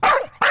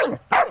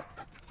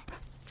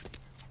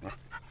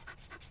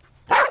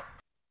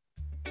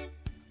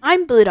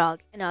I'm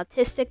Bluedog, an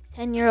autistic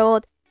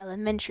 10-year-old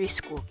elementary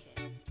school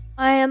kid.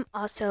 I am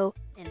also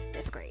in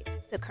 5th grade,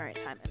 the current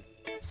time I'm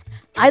making this.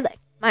 I like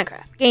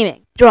Minecraft,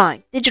 gaming,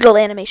 drawing, digital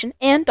animation,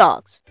 and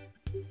dogs.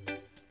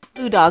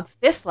 Bluedog's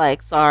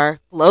dislikes are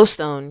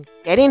glowstone,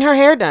 getting her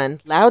hair done,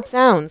 loud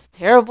sounds,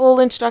 terrible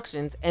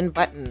instructions, and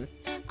buttons.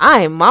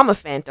 I'm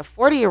Momephant, a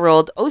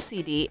 40-year-old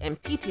OCD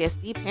and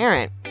PTSD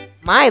parent.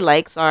 My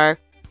likes are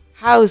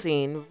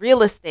housing,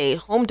 real estate,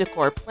 home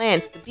decor,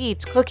 plants, the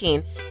beach,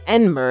 cooking,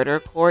 and murder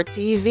court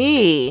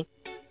TV.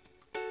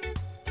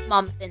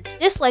 Momephant's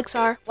dislikes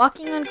are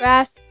walking on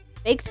grass,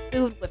 baked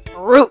food with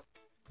fruit,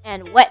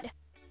 and wet,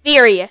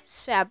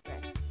 furious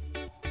fabric.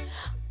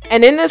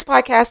 And in this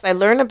podcast, I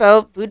learn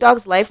about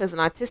Bluedog's life as an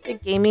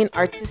autistic, gaming,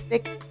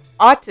 artistic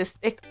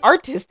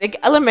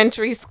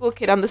elementary school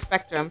kid on the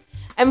spectrum.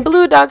 And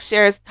Bluedog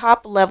shares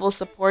top-level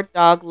support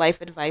dog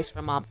life advice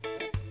from Mom.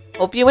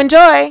 Hope you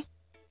enjoy!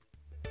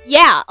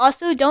 Yeah,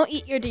 also don't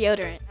eat your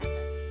deodorant.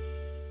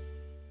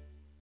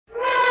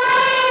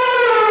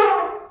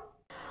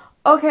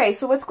 Okay,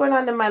 so what's going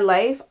on in my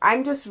life?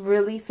 I'm just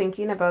really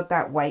thinking about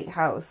that White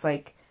House.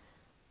 Like,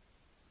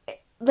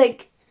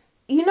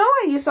 you know,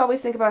 I used to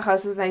always think about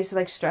houses and I used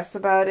to, stress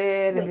about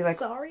it and be like...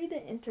 Sorry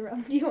to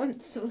interrupt you.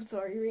 I'm so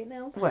sorry right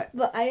now. What?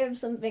 But I have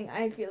something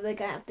I feel like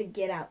I have to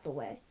get out the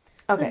way.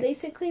 Okay. So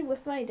basically,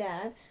 with my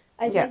dad,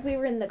 I think we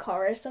were in the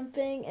car or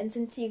something, and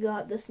since he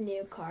got this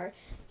new car,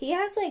 he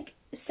has,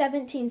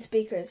 17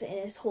 speakers in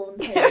his whole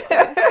entire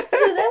car.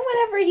 So then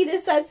whenever he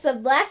decides to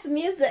blast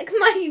music,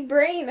 my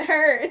brain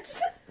hurts.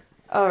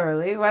 Oh,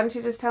 really? Why don't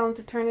you just tell him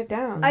to turn it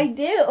down? I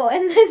do,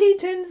 and then he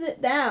turns it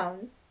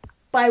down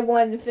by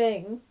one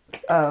thing.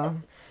 Oh.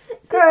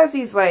 Because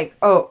he's like,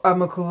 oh,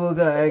 I'm a cool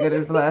guy, I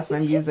gotta blast my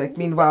music.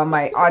 Meanwhile,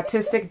 my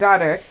autistic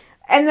daughter...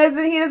 And then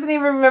he doesn't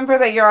even remember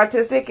that you're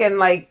autistic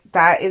and,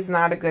 that is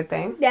not a good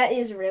thing? That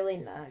is really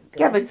not good.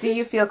 Yeah, but do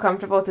you feel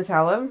comfortable to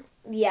tell him?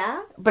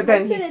 Yeah. But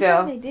then he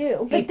still... I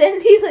do. But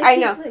then he's I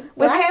know. With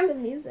blast him, the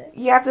music.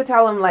 You have to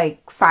tell him,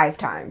 5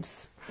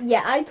 times.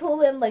 Yeah, I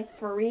told him,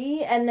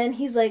 3, and then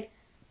he's like,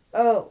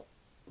 oh,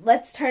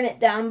 let's turn it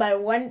down by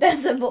 1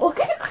 decibel.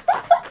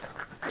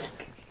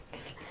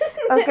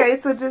 Okay,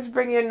 so just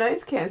bring your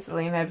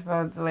noise-canceling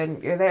headphones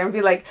when you're there and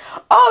be like,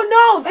 oh,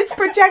 no, it's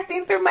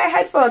projecting through my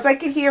headphones. I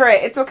can hear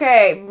it. It's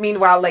okay.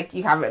 Meanwhile,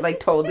 you have it,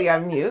 totally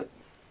on mute.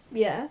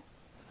 Yeah.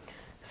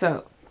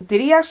 So,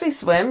 did he actually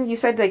swim? You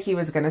said, he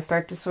was going to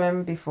start to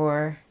swim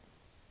before,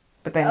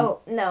 but then... Oh,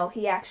 no,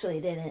 he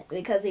actually didn't,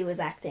 because he was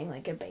acting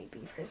like a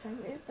baby for some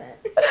reason.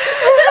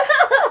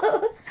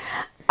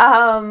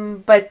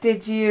 But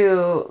did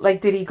you,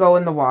 did he go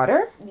in the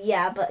water?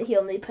 Yeah, but he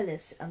only put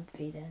his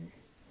feet in.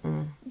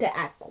 To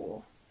act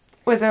cool.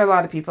 Was there a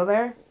lot of people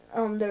there?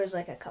 There was,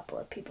 a couple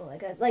of people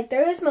like that.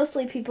 There was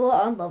mostly people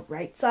on the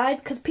right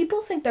side, because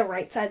people think the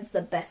right side's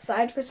the best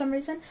side for some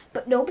reason,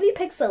 but nobody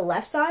picks the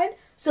left side,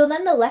 so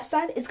then the left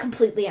side is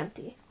completely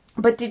empty.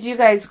 But did you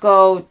guys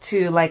go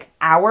to,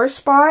 our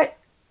spot?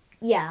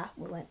 Yeah,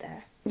 we went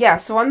there. Yeah,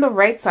 so on the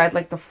right side,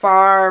 the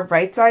far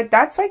right side,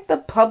 that's,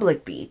 the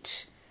public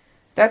beach.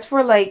 That's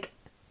for,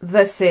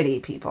 the city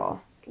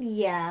people.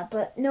 Yeah,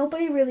 but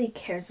nobody really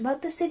cares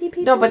about the city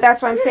people. No, but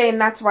that's what I'm saying.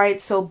 That's why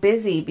it's so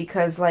busy,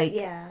 because,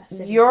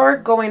 you're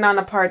going on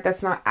a part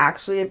that's not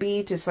actually a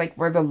beach. It's,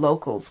 where the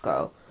locals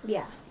go.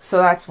 Yeah. So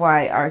that's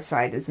why our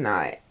side is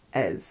not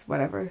as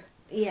whatever.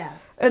 Yeah.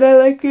 And I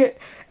like it.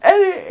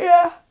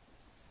 Yeah.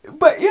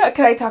 But, yeah,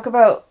 can I talk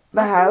about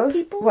the house?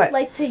 People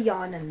like to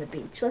yawn on the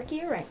beach, like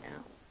you right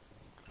now.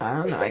 I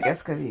don't know. I guess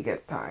because you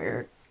get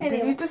tired. Anyway.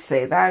 Did you just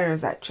say that, or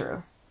is that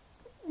true?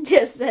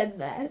 Just said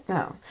that.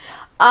 No.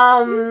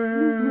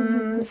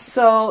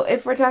 So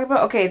if we're talking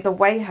about, the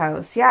White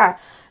House, yeah.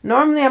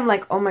 Normally I'm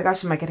like, oh my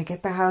gosh, am I going to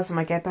get the house? Am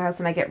I get the house?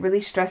 And I get really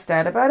stressed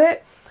out about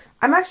it.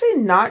 I'm actually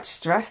not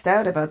stressed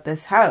out about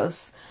this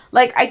house.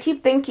 I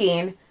keep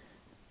thinking,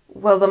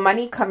 will the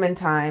money come in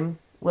time?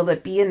 Will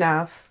it be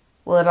enough?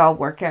 Will it all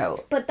work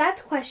out? But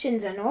that's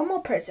questions a normal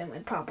person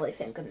would probably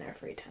think in their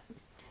free time.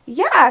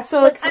 Yeah,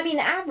 so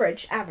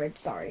average,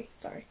 sorry.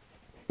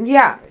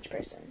 Yeah. Average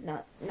person,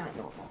 not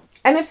normal.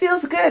 And it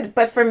feels good,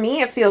 but for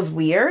me, it feels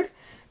weird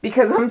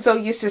because I'm so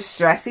used to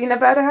stressing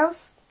about a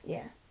house.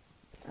 Yeah.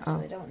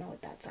 I don't know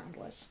what that sound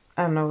was.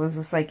 I don't know, it was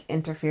just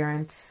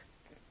interference.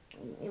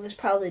 It was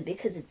probably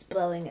because it's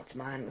blowing its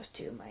mind with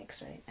 2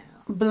 mics right now.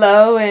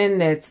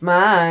 Blowing its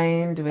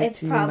mind with it's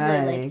 2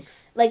 probably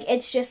mics.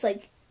 It's just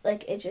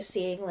it's just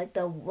seeing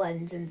the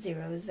 1s and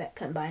 0s that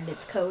combined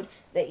its code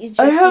that you just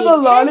I have a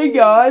lot 10. of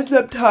yawns.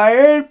 I'm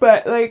tired,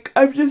 but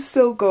I'm just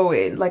still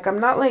going. I'm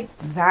not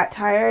that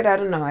tired. I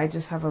don't know. I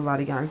just have a lot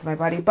of yawns in my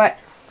body. But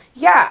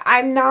yeah,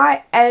 I'm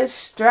not as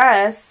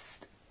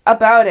stressed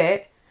about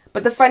it.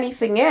 But the funny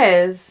thing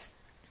is,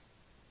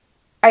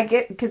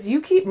 because you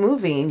keep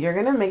moving, you're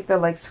gonna make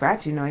the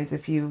scratchy noise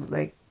if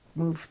you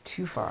move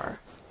too far.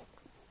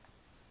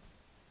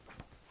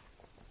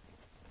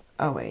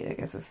 Oh wait, I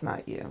guess it's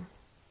not you.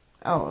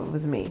 Oh, it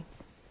was me.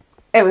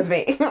 It was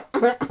me.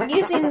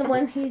 You seem the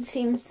one who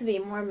seems to be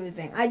more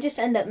moving. I just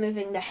end up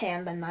moving the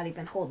hand and not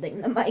even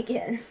holding the mic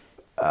in.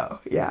 Oh,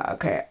 yeah,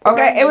 okay.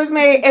 Okay, it was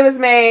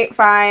me.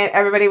 Fine.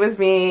 Everybody was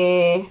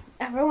me.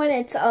 Everyone,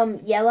 it's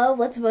yellow.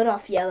 Let's vote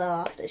off yellow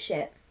off the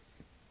shit.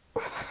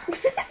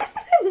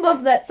 I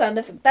love that sound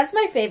effect. That's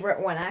my favorite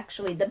one,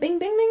 actually. The bing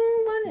bing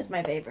bing one is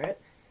my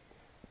favorite.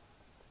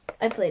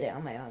 I played it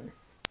on my own.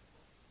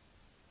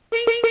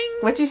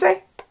 What'd you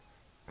say?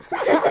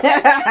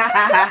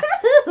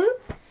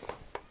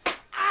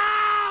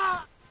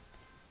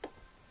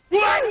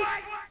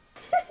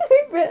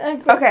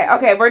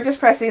 Okay, we're just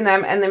pressing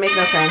them and they make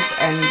no sense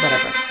and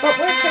whatever. But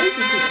we're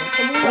crazy people,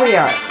 so we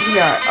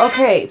are.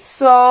 Okay,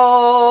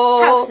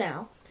 so... House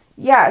now.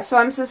 Yeah, so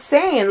I'm just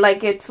saying,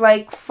 like, it's,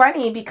 like,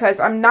 funny because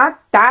I'm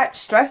not that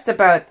stressed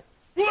about...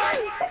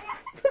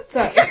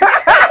 Sorry.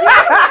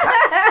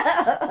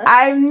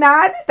 I'm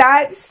not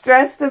that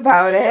stressed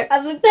about it.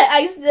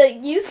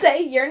 You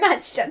say you're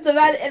not stressed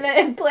about it and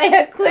then play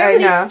a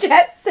clearly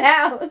stressed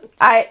sound.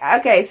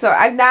 Okay, so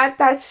I'm not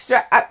that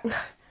stressed...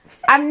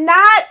 I'm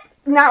not...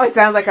 Now it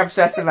sounds like I'm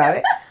stressed about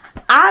it.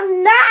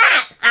 I'm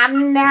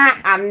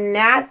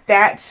not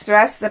that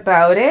stressed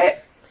about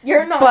it.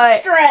 You're not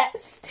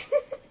stressed.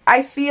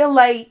 I feel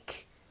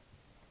like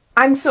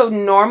I'm so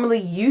normally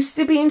used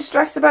to being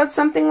stressed about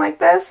something like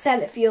this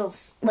that it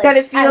feels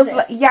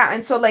like, yeah.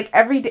 And so like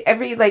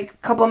every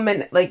like couple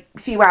minutes, like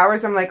few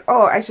hours, I'm like,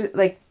 oh, I should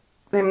like.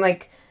 I'm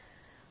like,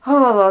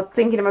 oh,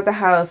 thinking about the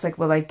house. Like,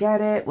 will I get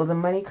it? Will the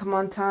money come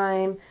on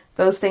time?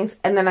 Those things,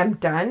 and then I'm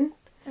done.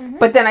 Mm-hmm.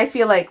 But then I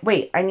feel like,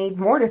 wait, I need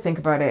more to think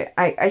about it.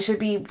 I should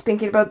be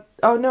thinking about,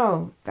 oh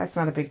no, that's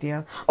not a big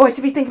deal. Oh, I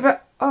should be thinking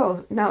about,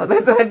 oh no,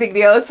 that's not a big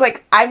deal. It's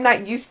like, I'm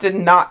not used to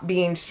not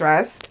being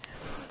stressed.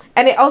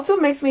 And it also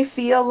makes me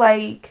feel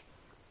like,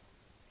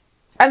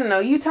 I don't know,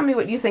 you tell me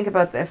what you think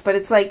about this, but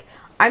it's like,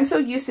 I'm so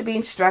used to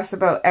being stressed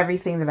about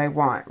everything that I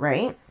want,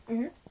 right?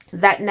 Mm-hmm.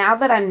 That now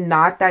that I'm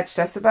not that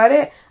stressed about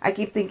it, I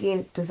keep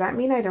thinking, does that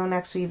mean I don't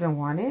actually even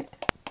want it?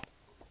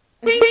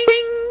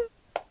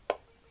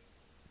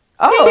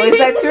 Oh, is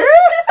that true?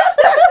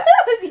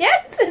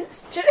 Yes,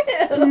 it's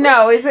true.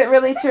 No, is it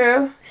really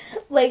true?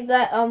 Like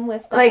that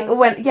with the like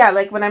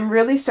house. when I'm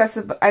really stressed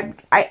about,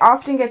 I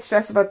often get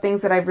stressed about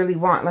things that I really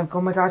want. Like,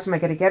 oh my gosh, am I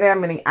gonna get it? I'm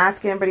gonna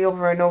ask everybody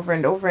over and over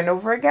and over and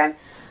over again.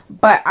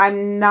 But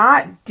I'm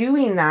not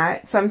doing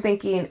that. So I'm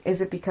thinking, is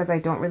it because I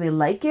don't really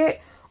like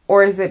it?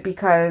 Or is it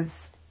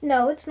because...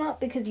 No, it's not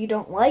because you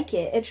don't like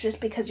it. It's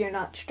just because you're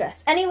not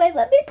stressed. Anyway,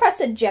 let me press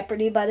the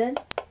Jeopardy button.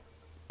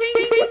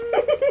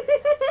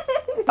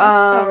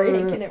 Sorry,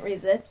 I couldn't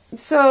resist.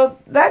 So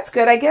that's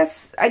good. I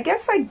guess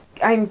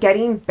I'm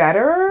getting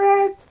better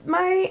at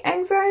my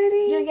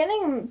anxiety. You're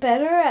getting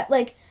better at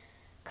like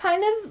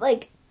kind of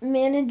like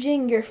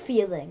managing your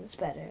feelings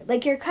better.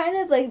 Like you're kind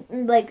of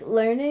like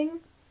learning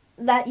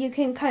that you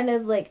can kind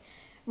of like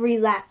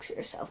relax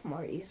yourself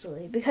more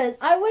easily. Because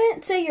I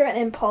wouldn't say you're an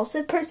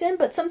impulsive person,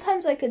 but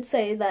sometimes I could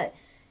say that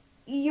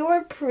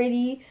you're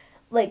pretty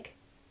like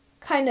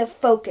kind of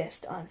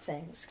focused on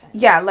things.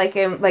 Yeah, like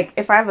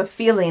if I have a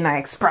feeling, I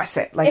express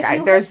it. Like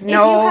if you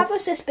have a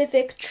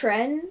specific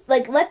trend,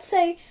 like let's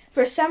say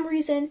for some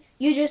reason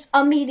you just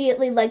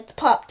immediately liked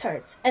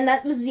Pop-Tarts, and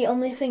that was the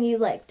only thing you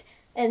liked,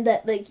 and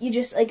that like you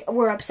just like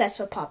were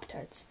obsessed with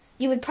Pop-Tarts,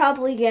 you would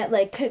probably get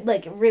like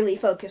really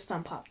focused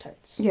on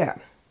Pop-Tarts. Yeah.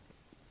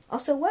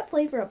 Also, what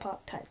flavor of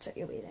Pop-Tarts are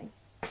you eating?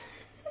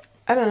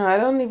 I don't know. I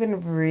don't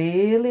even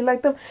really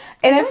like them.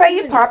 And if I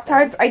eat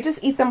Pop-Tarts, I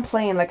just eat them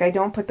plain. Like, I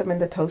don't put them in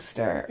the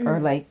toaster. Mm. Or,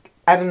 like,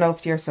 I don't know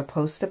if you're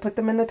supposed to put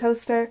them in the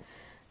toaster.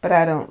 But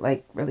I don't,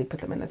 like, really put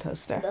them in the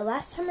toaster. The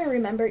last time I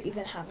remember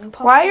even having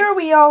Pop-Tarts... Why are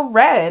we all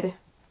red?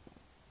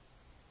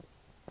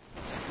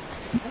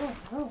 I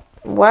don't know.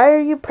 Why are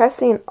you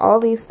pressing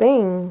all these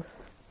things?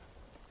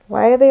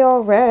 Why are they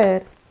all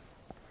red?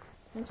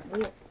 That's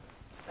weird.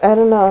 I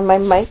don't know. My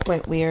mic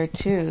went weird,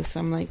 too.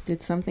 So I'm like,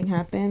 did something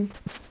happen?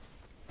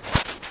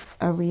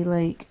 Are we,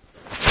 like,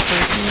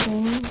 breaking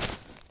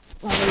things?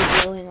 Are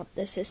we blowing up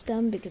the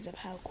system because of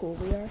how cool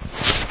we are?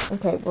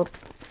 Okay, well,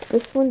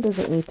 this one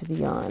doesn't need to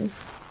be on.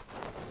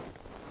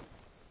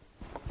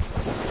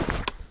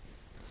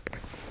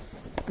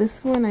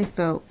 This one I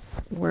felt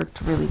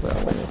worked really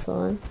well when it's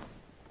on.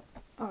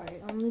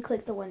 Alright, only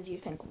click the ones you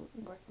think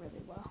work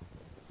really well.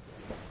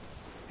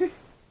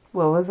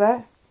 What was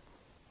that?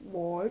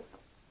 What?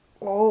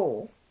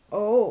 Oh.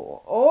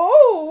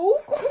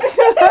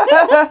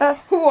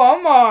 Who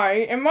am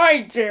I? Am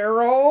I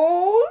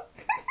Gerald?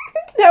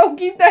 No,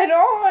 keep that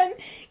on.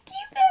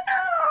 Keep it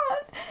on.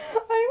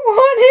 I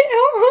want it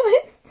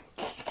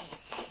on.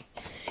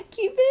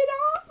 Keep it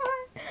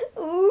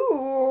on.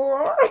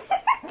 Ooh.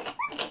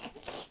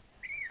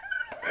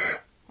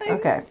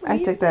 Okay, I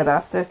took that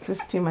off. That's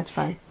just too much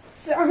fun.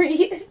 Sorry,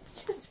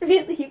 it's just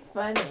really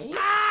funny.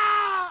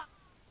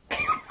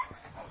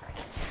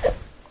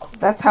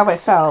 That's how I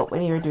felt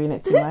when you were doing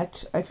it too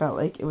much. I felt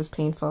like it was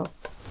painful.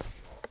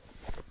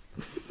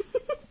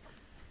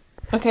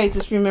 Okay,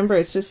 just remember,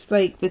 it's just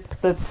like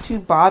the two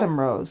bottom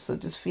rows. So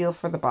just feel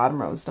for the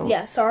bottom rows.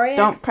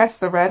 Don't press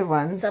the red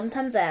ones.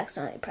 Sometimes I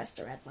accidentally press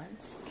the red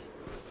ones.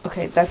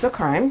 Okay, that's a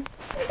crime.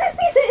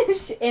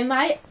 Am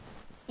I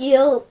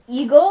eagle?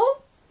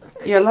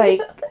 You're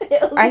like,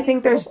 I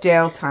think there's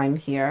jail time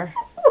here.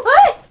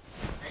 What?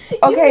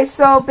 Okay,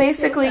 so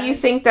basically you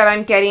think that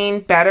I'm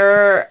getting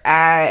better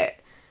at...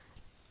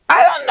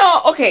 I don't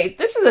know. Okay,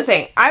 this is the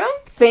thing. I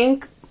don't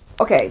think...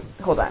 Okay,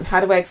 hold on. How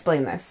do I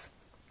explain this?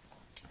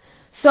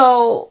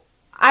 So,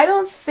 I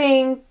don't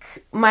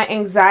think my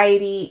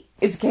anxiety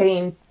is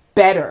getting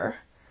better.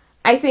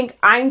 I think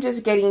I'm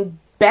just getting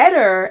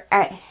better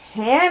at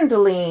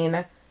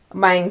handling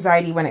my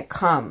anxiety when it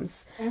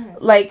comes.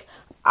 Like,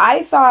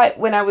 I thought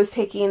when I was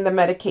taking the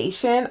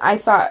medication,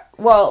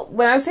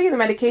 when I was taking the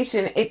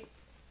medication,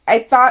 I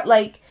thought,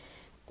 like,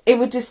 it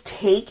would just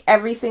take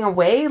everything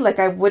away. Like,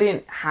 I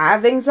wouldn't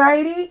have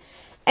anxiety.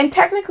 And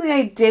technically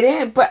I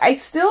didn't, but I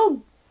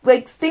still,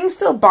 like, things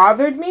still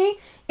bothered me.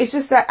 It's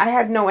just that I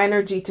had no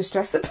energy to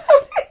stress about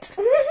it.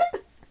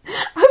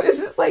 I was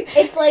just like...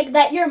 It's like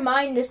that your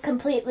mind is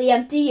completely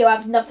empty. You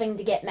have nothing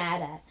to get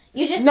mad at.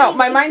 You just... No,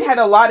 my mind had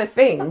a lot of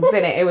things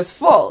in it. It was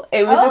full.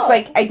 It was just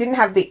like, I didn't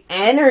have the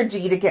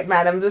energy to get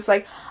mad. I'm just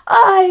like,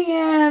 I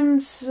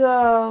am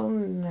so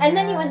mad. And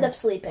then you end up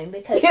sleeping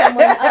because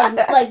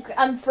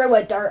someone, threw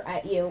a dart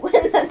at you.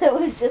 And then it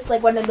was just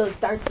like one of those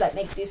darts that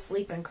makes you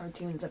sleep in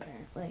cartoons,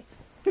 apparently.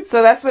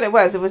 So that's what it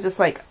was. It was just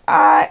like,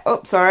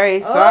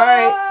 sorry.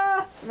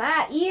 Oh,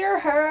 my ear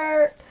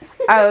hurt.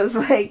 I was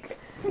like,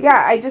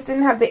 yeah, I just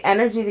didn't have the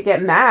energy to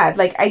get mad.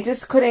 Like, I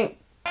just couldn't,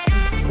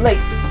 like...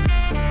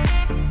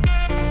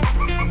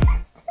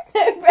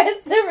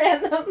 Press the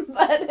random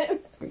button.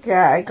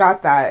 Yeah, I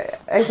got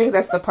that. I think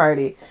that's the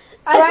party.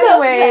 So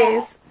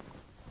anyways,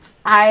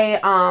 I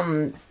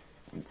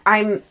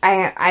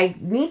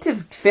need to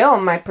fill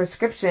my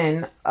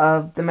prescription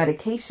of the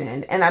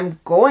medication, and I'm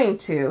going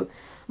to,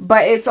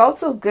 but it's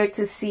also good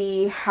to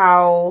see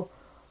how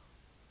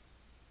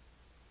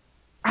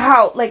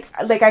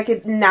like I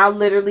could now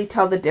literally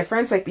tell the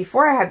difference. Like,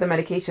 before I had the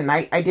medication,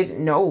 I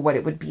didn't know what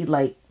it would be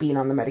like being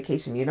on the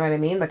medication. You know what I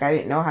mean? Like, I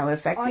didn't know how it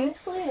affected me.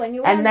 Honestly, when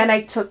you were and then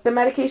I took the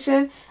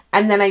medication,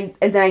 and then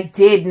I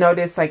did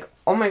notice, like,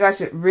 oh my gosh,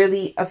 it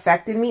really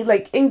affected me.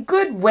 Like, in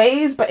good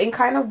ways, but in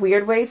kind of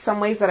weird ways. Some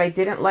ways that I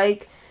didn't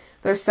like.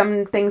 There's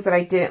some things that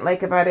I didn't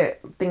like about it,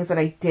 things that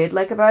I did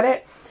like about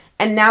it.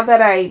 And now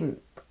that I'm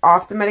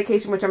off the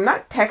medication, which I'm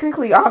not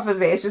technically off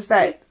of it, it's just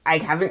that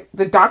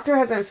the doctor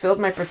hasn't filled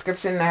my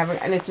prescription,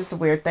 and it's just a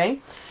weird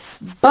thing.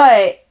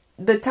 But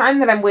the time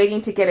that I'm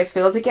waiting to get it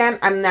filled again,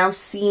 I'm now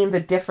seeing the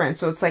difference.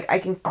 So it's like, I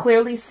can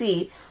clearly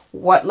see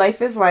what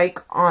life is like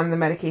on the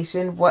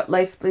medication, what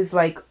life is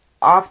like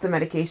off the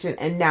medication,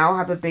 and now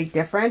have a big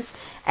difference.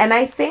 And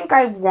I think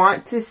I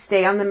want to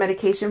stay on the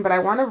medication, but I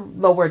want a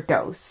lower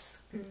dose.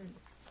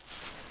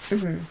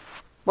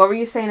 What were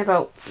you saying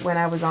about when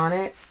I was on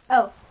it?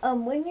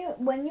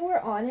 When you were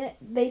on it,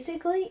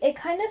 basically, it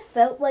kind of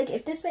felt like,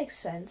 if this makes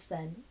sense,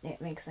 then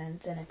it makes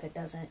sense, and if it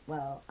doesn't,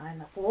 well,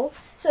 I'm a fool.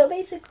 So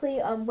basically,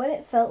 what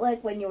it felt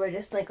like when you were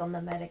just, like, on the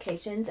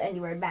medications, and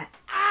you were mad.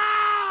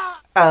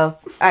 Oh,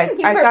 I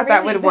thought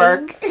that would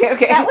work.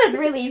 Okay. That was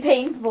really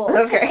painful.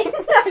 Okay.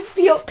 I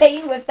feel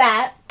pain with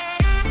that.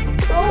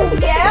 Oh,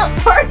 yeah,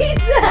 party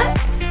time.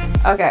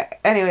 Okay,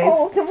 anyways.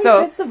 Oh, can we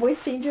press the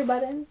voice changer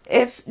button?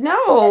 Tell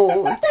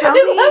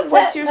me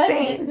what you're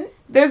saying.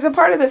 There's a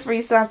part of this where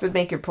you still have to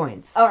make your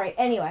points. Alright,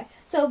 anyway.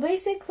 So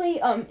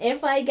basically,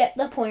 if I get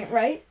the point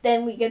right,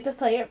 then we get to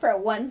play it for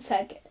 1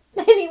 second.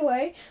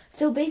 Anyway,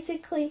 so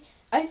basically,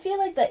 I feel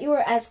like that you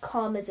are as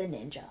calm as a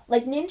ninja.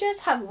 Like,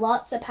 ninjas have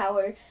lots of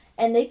power,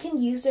 and they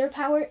can use their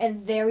power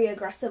in very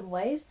aggressive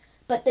ways,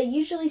 but they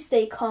usually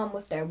stay calm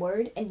with their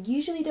word, and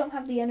usually don't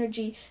have the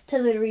energy to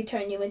literally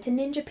turn you into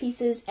ninja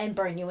pieces and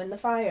burn you in the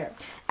fire.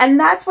 And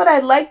that's what I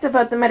liked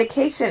about the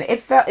medication.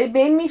 It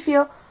made me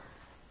feel...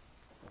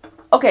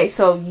 Okay,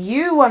 so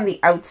you on the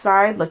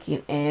outside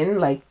looking in,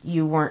 like,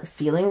 you weren't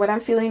feeling what I'm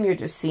feeling, you're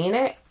just seeing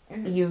it.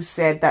 You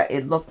said that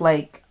it looked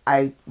like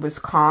I was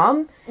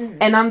calm.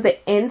 And on the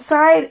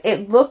inside,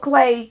 it looked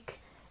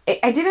like...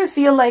 I didn't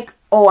feel like,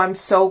 oh, I'm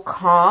so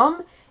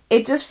calm.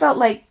 It just felt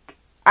like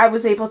I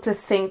was able to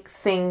think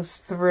things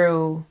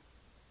through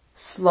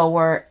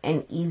slower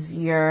and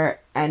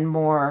easier and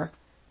more...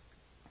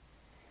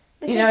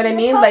 Because you know what I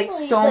mean? Probably, like,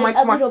 so much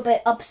more... a little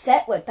bit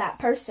upset with that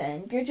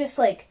person. You're just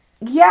like...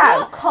 Yeah.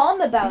 Not calm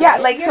about it. Yeah,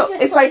 like, so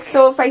it's like,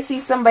 so if I see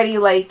somebody,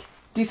 like,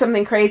 do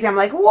something crazy, I'm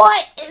like,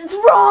 what is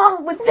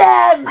wrong with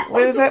them?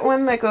 What is that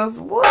one that goes,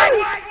 what?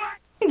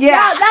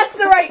 Yeah, that's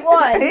the right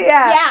one.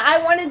 Yeah.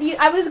 Yeah,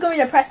 I was going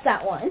to press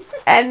that one.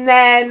 And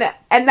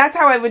that's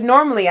how I would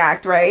normally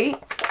act, right?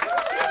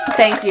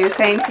 Thank you,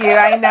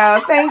 I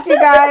know. Thank you,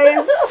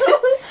 guys.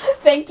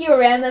 Thank you,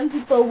 random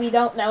people we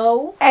don't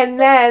know. And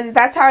then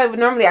that's how I would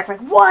normally act,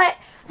 like, what?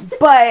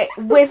 But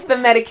with the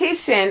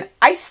medication,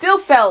 I still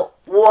felt,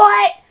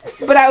 what?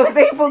 But I was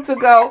able to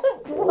go,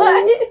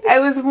 what?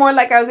 It was more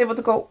like I was able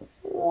to go,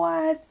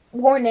 what?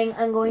 Warning,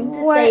 I'm going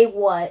to say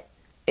what.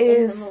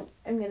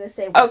 I'm going to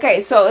say what.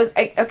 Okay, so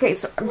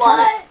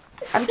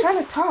I'm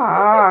trying to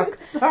talk.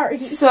 Sorry.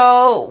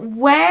 So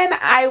when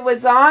I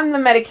was on the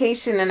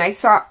medication and I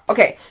saw...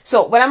 Okay,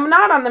 so when I'm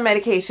not on the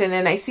medication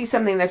and I see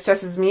something that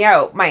stresses me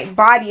out, my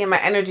body and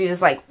my energy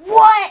is like,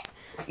 what?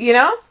 You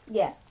know?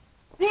 Yeah.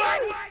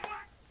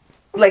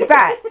 Like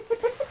that.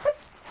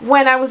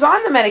 When I was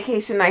on the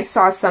medication, I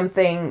saw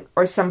something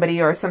or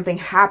somebody or something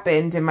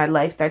happened in my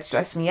life that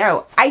stressed me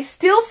out. I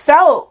still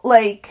felt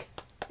that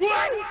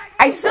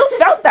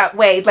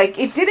way. Like,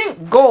 it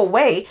didn't go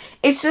away.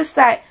 It's just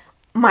that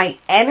my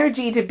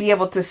energy to be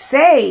able to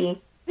say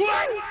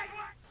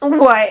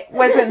what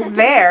wasn't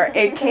there.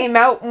 It came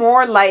out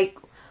more like,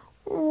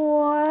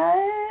 what?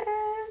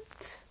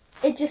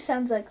 It just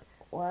sounds like,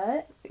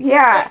 what?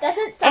 Yeah. It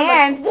doesn't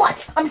sound like,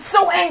 what? I'm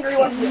so angry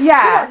with you.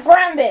 Yeah. You are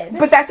grounded.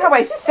 But that's how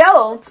I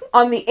felt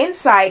on the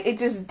inside. It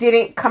just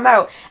didn't come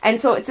out. And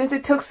so since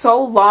it took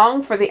so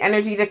long for the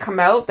energy to come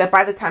out, that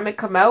by the time it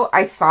come out,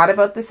 I thought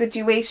about the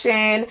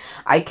situation.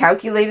 I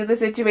calculated the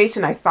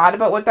situation. I thought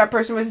about what that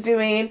person was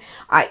doing.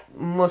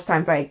 Most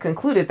times I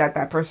concluded that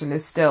that person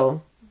is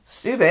still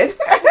stupid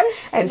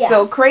and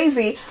still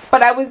crazy.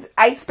 But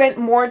I spent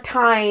more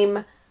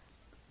time,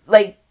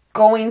 like,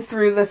 going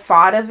through the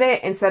thought of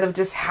it instead of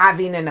just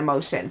having an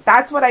emotion.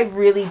 That's what I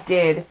really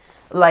did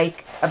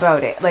like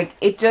about it. Like,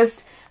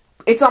 it's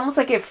almost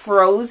like it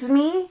froze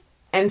me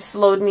and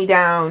slowed me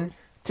down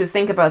to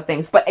think about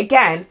things. But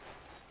again,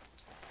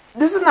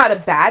 this is not a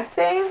bad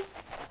thing,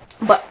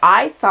 but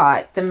I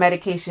thought the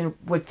medication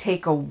would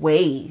take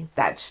away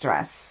that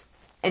stress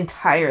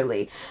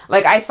entirely.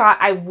 Like, I thought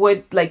I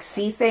would, like,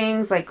 see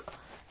things, like,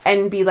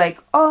 and be like,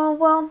 oh,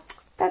 well,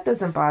 that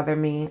doesn't bother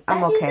me.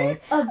 I'm okay.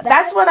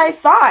 That's what I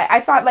thought. I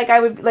thought, like, I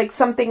would, like,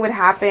 something would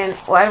happen.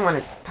 Well, I don't want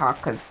to talk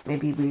because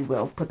maybe we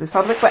will put this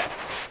public, but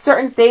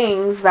certain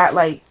things that,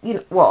 like, you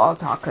know, well, I'll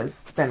talk because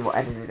then we'll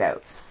edit it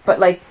out. But,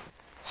 like,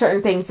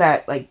 certain things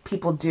that, like,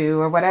 people do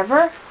or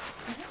whatever.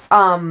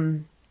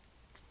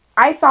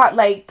 I thought,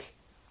 like,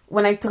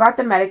 when I got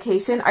the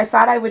medication, I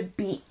thought it would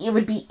be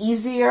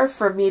easier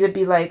for me to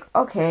be like,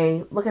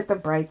 okay, look at the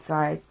bright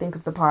side, think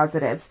of the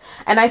positives.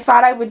 And I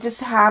thought I would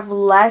just have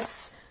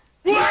less,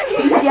 yeah.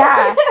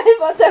 I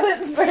thought that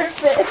was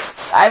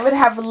perfect. I would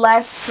have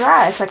less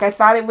stress. Like, I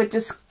thought it would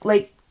just,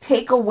 like,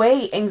 take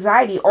away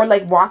anxiety, or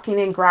like walking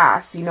in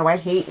grass. You know, I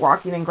hate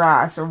walking in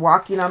grass or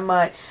walking on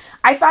mud.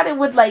 I thought it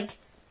would, like,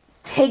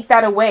 take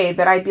that away,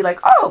 that I'd be like,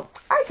 oh,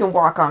 I can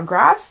walk on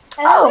grass.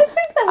 And I would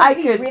think that would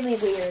be really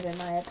weird, in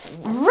my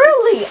opinion.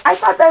 Really? I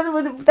thought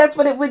that's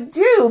what it would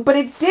do, but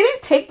it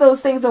didn't take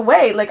those things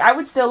away. Like, I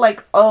would still,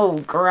 like, oh,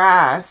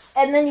 grass.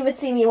 And then you would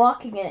see me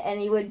walking it,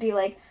 and you would be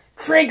like,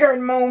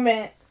 triggered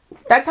moment.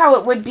 That's how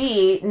it would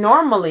be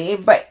normally,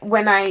 but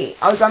when I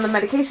was on the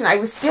medication, I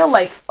was still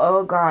like,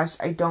 oh gosh,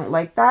 I don't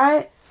like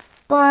that,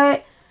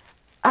 but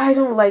I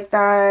don't like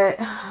that.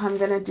 I'm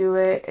gonna do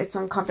it. It's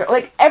uncomfortable.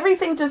 Like,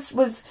 everything just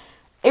was...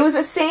 It was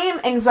the same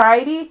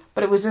anxiety,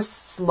 but it was just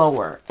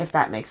slower, if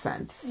that makes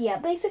sense. Yeah,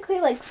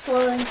 basically like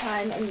slowing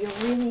time, and you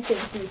really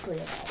think deeply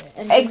about it.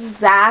 And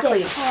exactly.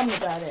 Get calm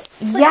about it.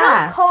 Like,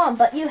 yeah. Not calm,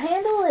 but you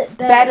handle it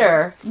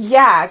better.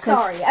 Yeah.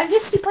 Sorry, I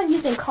just keep on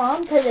using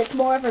calm because it's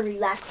more of a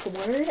relaxed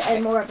word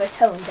and more of a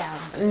tone down.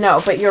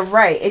 No, but you're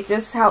right. It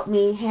just helped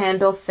me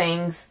handle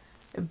things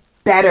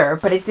better,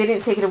 but it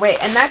didn't take it away.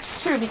 And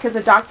that's true, because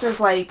the doctor's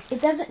like...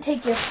 It doesn't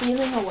take your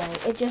feeling away.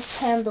 It just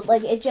handles,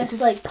 like, it just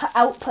like,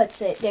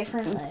 outputs it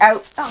differently.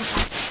 Oh,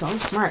 that's so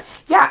smart.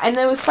 Yeah, and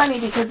it was funny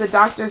because the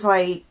doctor's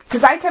like...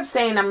 Because I kept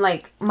saying, I'm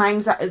like, my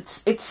anxiety,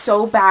 it's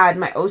so bad.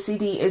 My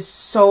OCD is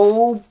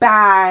so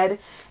bad.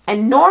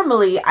 And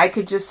normally, I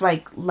could just,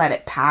 like, let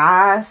it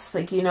pass.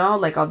 Like, you know,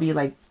 like, I'll be,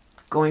 like,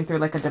 going through,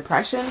 like, a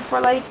depression for,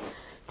 like,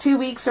 2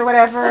 weeks or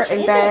whatever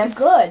in bed. Which isn't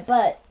good,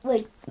 but,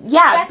 like...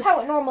 Yeah. That's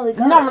how it normally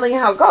goes. Normally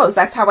how it goes.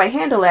 That's how I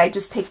handle it. I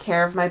just take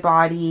care of my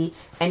body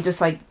and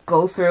just, like,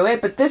 go through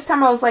it. But this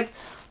time I was like,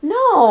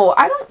 no,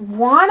 I don't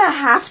want to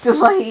have to,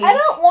 like... I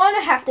don't want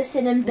to have to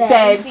sit in bed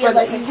and feel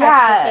like a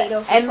couch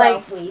potato for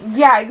 12 weeks.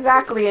 Yeah,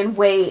 exactly, and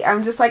wait.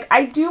 I'm just like,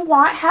 I do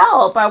want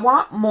help. I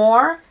want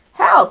more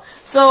help.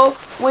 So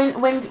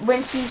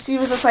when she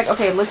was just like,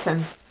 okay,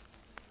 listen,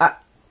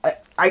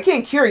 I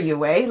can't cure you,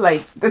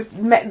 like, this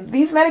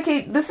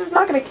is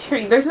not going to cure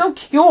you. There's no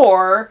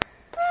cure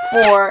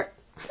for...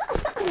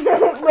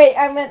 Wait,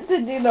 I meant to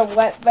do the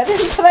wet button,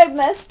 but I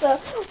messed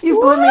up. You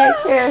blew me a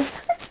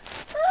kiss.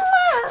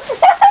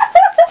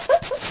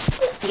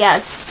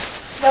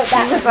 Yes. No,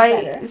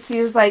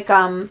 she was like,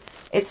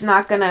 it's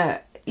not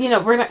gonna, you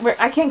know,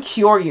 I can't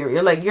cure you.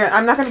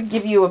 I'm not gonna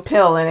give you a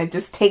pill and it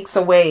just takes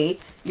away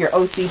your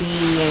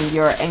OCD and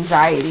your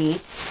anxiety.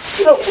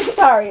 Oh,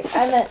 sorry,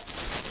 I meant,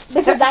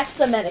 because that's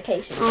the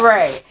medication.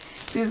 Right.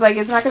 She's like,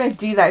 it's not gonna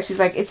do that. She's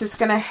like, it's just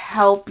gonna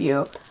help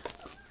you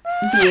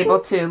be able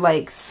to,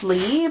 like,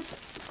 sleep,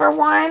 for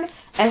one,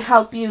 and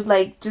help you,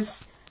 like,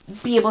 just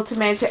be able to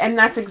manage it. And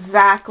that's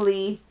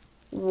exactly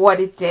what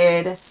it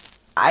did.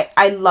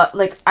 I love,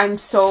 like, I'm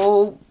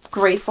so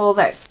grateful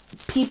that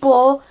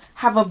people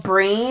have a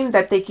brain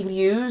that they can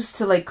use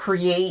to, like,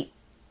 create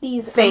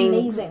these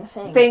amazing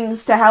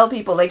things to help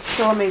people. Like,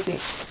 so amazing.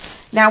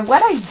 Now,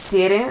 what I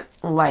didn't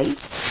like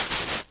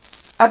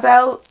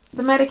about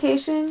the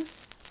medication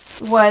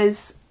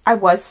was I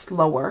was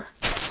slower.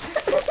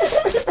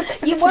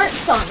 You weren't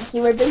Sonic.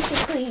 You were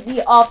basically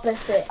the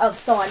opposite of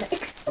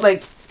Sonic.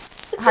 Like,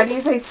 How do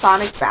you say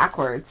Sonic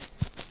backwards?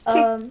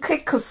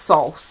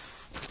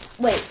 Kiksos.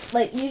 Wait,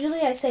 like,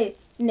 usually I say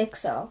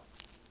Nixo.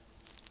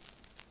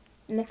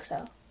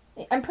 Nixo.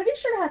 I'm pretty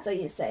sure that's how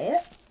you say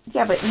it.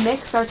 Yeah, but Nick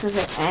starts with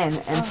an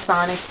N and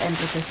Sonic ends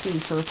with a C,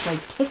 so it's like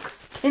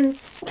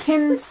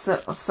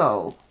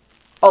Kinso.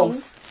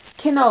 Os.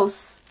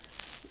 Kinos.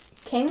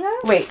 Kingo?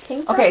 Wait,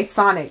 Kingso? okay,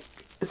 Sonic.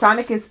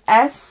 Sonic is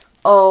Sonic.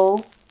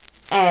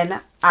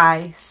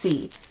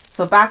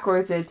 So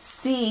backwards it's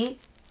Cin.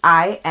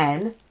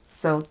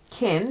 So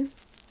kin.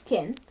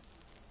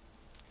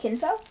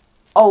 Kinso?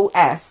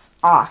 Os.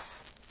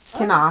 Os.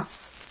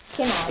 Kinos.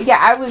 Kinos. Yeah,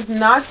 I was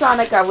not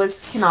Sonic, I was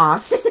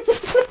Kinos.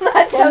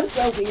 That sounds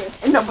so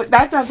weird. No, but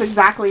that sounds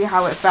exactly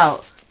how it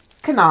felt.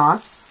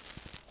 Kinos.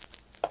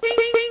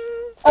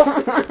 Oh,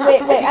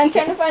 wait. I'm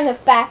trying to find the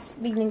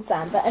fast beating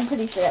sound, but I'm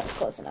pretty sure that was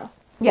close enough.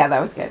 Yeah, that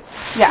was good.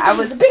 Yeah, I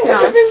was.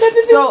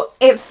 So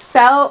it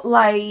felt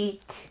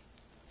like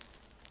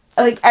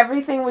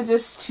everything was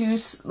just too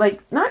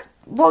not.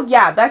 Well,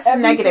 yeah, that's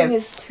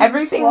negative.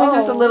 Everything was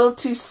just a little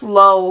too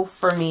slow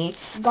for me.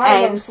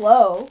 Gotta go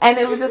slow. And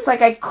it was just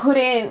like I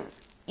couldn't.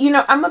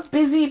 I'm a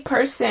busy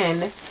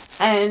person,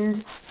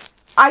 and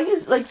I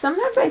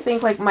sometimes I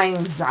think like my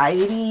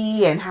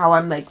anxiety and how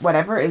I'm like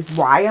whatever is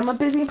why I'm a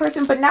busy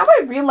person, but now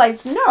I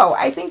realize no.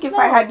 I think if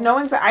I had no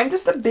anxiety, I'm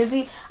just a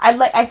busy.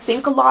 I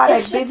think a lot.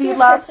 It's I busy your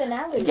love.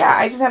 Personality. Yeah,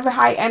 I just have a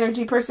high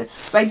energy person,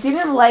 but I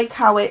didn't like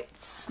how it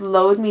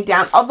slowed me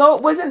down. Although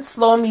it wasn't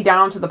slowing me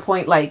down to the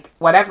point like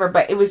whatever,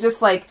 but it was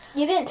just like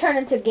you didn't turn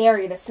into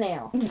Gary the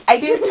snail. I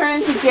didn't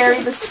turn into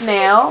Gary the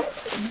snail,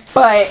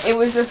 but it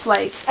was just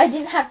like I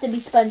didn't have to be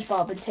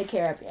SpongeBob and take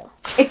care of you.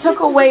 It took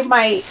away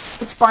my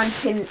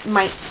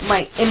my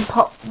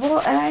impulse. Well,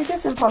 and I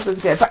guess impulse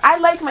is good, but I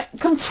like my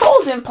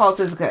controlled impulse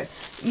is good.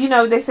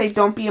 They say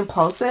don't be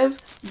impulsive,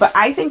 but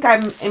I think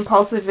I'm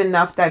impulsive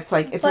enough that's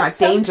like it's not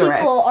dangerous. Some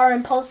people are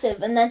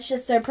impulsive, and that's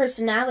just their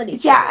personality.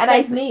 Yeah, and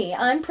like me,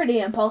 I'm pretty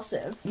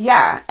impulsive.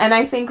 Yeah, and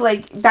I think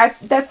like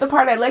that's the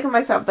part I like of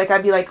myself. Like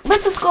I'd be like,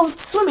 let's just go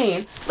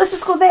swimming. Let's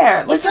just go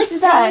there. Let's just do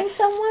that. Saying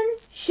someone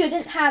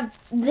shouldn't have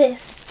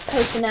this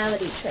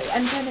personality trait.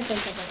 I'm trying to think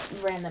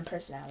of a random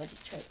personality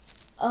trait.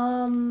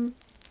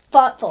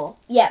 Thoughtful.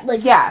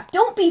 Yeah.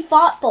 Don't be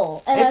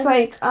thoughtful. And it's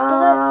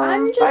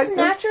I'm just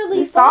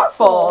naturally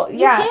thoughtful.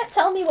 Yeah. You can't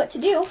tell me what to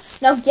do.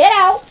 Now get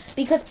out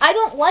because I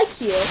don't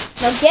like you.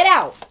 Now get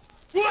out.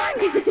 So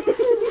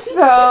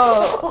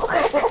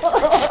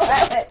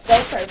that's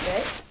so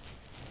perfect.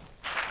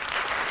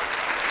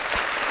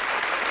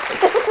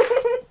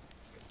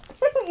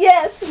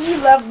 Yes, we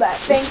love that.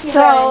 Thank you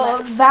very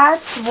much. So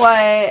that's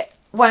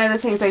one of the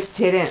things I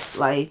didn't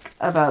like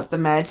about the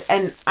meds,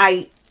 and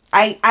I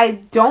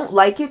don't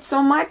like it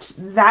so much.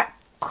 That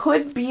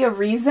could be a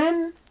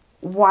reason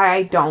why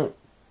I don't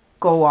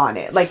go on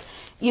it. Like,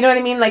 you know what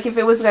I mean? Like, if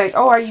it was like,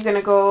 oh, are you going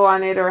to go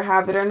on it or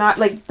have it or not?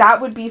 Like,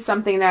 that would be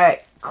something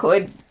that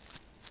could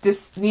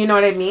just, you know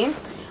what I mean?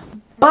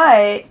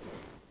 But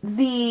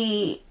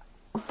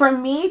for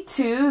me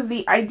too,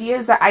 the idea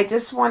is that I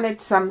just wanted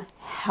some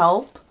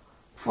help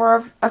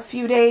for a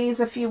few days,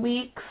 a few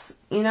weeks,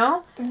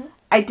 Mm-hmm.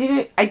 I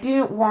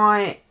didn't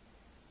want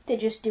to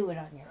just do it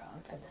on your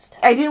own for this time.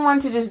 I didn't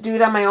want to just do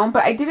it on my own,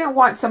 but I didn't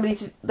want somebody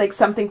to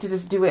something to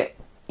just do it.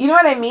 You know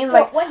what I mean?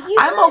 Like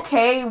I'm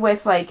okay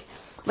with like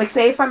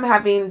say if I'm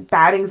having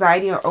bad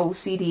anxiety or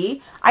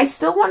OCD, I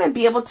still want to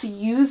be able to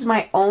use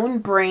my own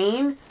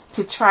brain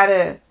to try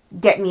to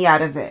get me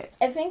out of it.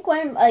 I think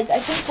once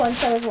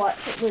I was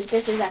watching,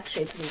 this is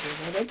actually pretty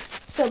related.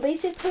 So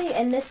basically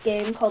in this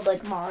game called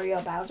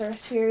Mario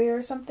Bowser's Fury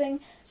or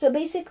something, so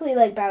basically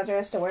Bowser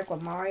has to work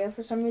with Mario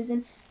for some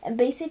reason, and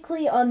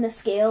basically on the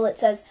scale it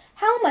says,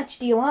 how much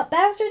do you want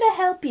Bowser to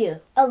help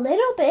you? A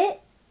little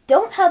bit.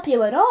 Don't help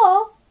you at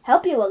all.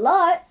 Help you a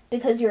lot.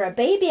 Because you're a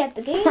baby at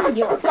the game and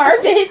you're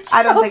garbage.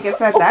 I don't think it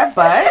said that,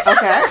 but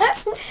okay.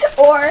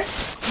 Or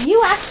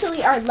you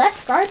actually are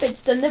less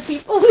garbage than the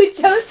people who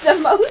chose the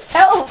most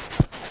help.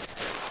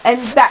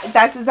 And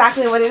that's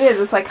exactly what it is.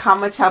 It's like, how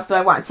much help do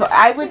I want? So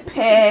I would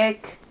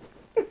pick...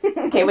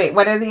 Okay, wait,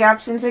 what are the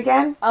options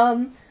again?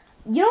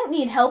 You don't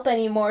need help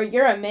anymore.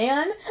 You're a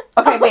man.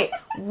 Okay, wait.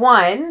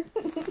 1.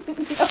 You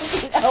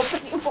don't need help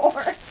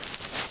anymore.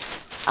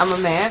 I'm a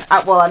man.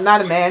 Well, I'm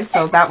not a man,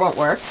 so that won't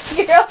work.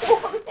 You're a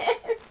woman.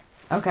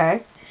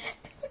 Okay.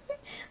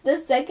 The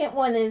second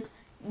one is,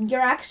 you're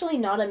actually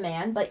not a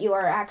man, but you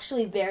are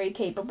actually very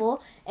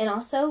capable, and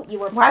also you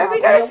were. Why do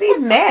we gotta see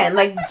men?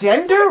 Like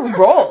gender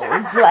roles?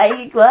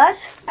 Like what?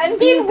 I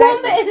mean woman.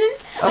 Okay.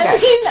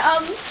 I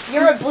mean,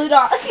 you're a blue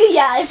dog.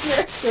 Yeah,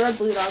 if you're a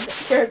blue dog,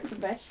 you're a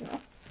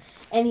professional.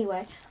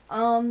 Anyway,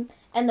 and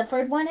the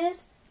third one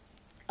is,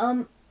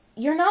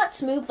 you're not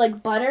smooth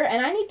like butter,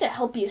 and I need to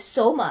help you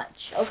so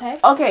much. Okay.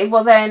 Okay.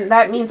 Well, then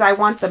that means I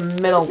want the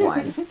middle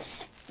one.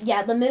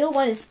 Yeah, the middle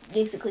one is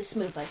basically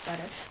smooth like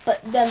butter.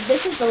 But then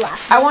this is the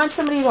last one. I want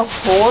somebody to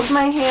hold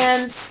my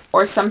hand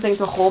or something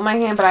to hold my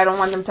hand, but I don't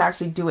want them to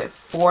actually do it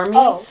for me.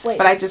 Oh, wait.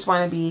 But I just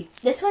want to be...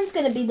 This one's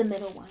going to be the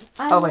middle one.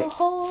 I will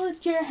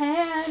hold your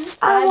hand.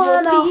 I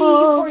want to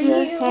hold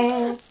your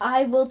hand.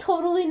 I will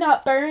totally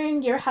not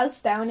burn your house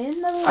down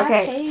in the last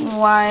Okay, page.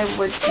 why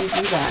would you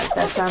do that?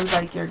 That sounds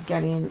like you're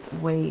getting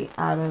way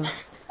out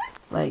of,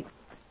 like,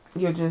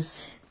 you're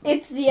just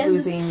It's the end.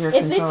 losing your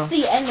If control. it's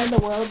the end of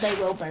the world, they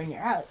will burn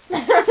your house.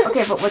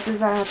 Okay, but what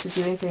does that have to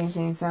do with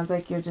anything? It sounds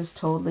like you're just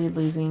totally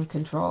losing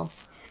control.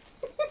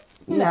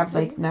 You have,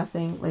 like,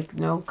 nothing, like,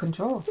 no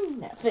control.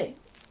 Nothing.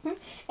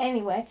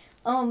 Anyway,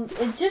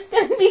 it's just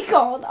gonna be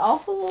called I'll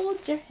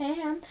Hold Your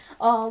Hand.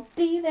 I'll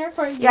be there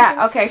for you.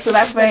 Yeah, okay, so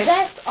that's the what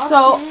best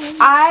So, option.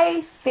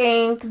 I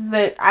think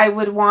that I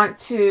would want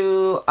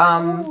to,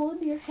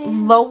 Hold your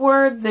hand.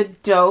 lower the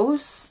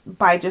dose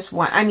by just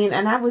one. I mean,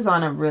 and I was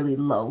on a really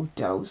low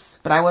dose,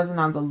 but I wasn't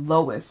on the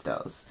lowest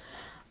dose.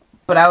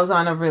 But I was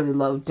on a really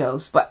low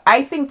dose. But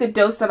I think the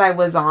dose that I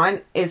was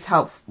on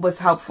was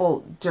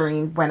helpful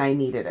during when I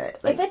needed it.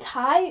 Like, If it's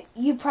high,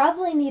 you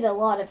probably need a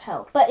lot of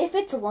help. But if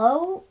it's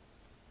low,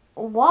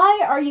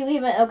 why are you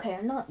even okay?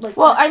 I'm not like.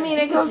 Well, I mean,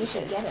 it think goes- You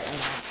should get it or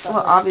not. But,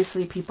 well, like,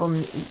 obviously people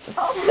need.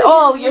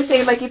 Oh, you're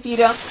saying like if you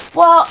don't.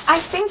 Well, I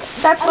think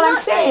that's what I'm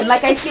not saying.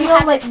 Like I if you feel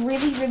have like it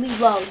really, really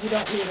low, you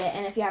don't need it,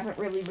 and if you have it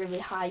really, really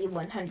high, you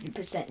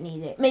 100%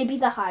 need it. Maybe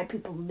the high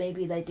people,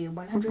 maybe they do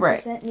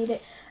 100% need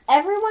it.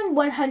 Everyone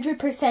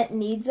 100%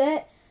 needs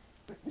it.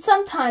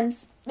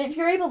 Sometimes, if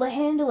you're able to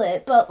handle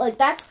it, but like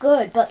that's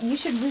good. But you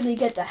should really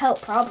get the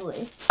help,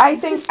 probably. I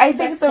think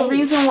Best the case.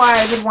 reason why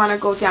I would want to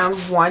go down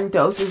one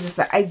dose is just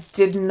that I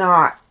did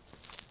not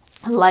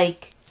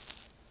like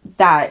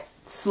that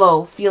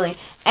slow feeling,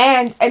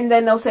 and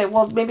then they'll say,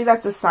 well, maybe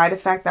that's a side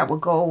effect that will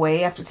go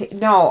away after taking.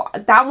 No,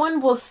 that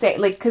one will stay,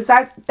 like, because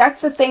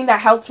that's the thing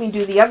that helps me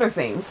do the other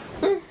things.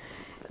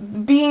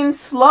 Being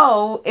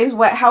slow is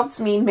what helps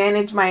me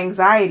manage my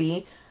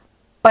anxiety,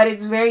 but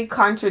it's very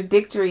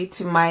contradictory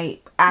to my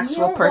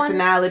actual don't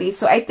personality.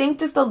 So I think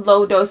just a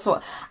low dose.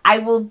 So I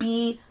won't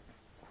be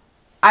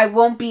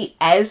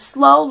as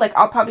slow. Like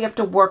I'll probably have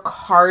to work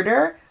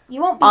harder You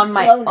won't be on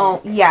my slow,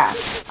 own. Nick. Yeah,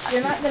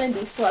 You're not gonna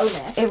be slow,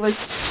 Nick. it was.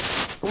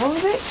 What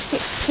was it?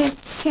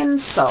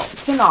 Kinos.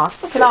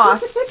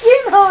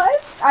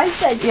 Kinos. I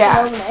said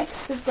Yeah. slow, Nick,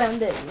 to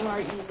sound it more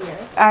easier.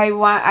 I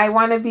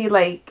want to be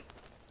like.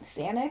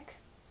 Sanic.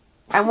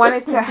 I want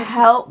it to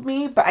help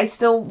me, but I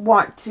still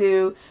want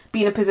to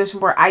be in a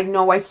position where I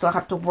know I still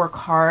have to work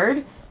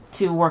hard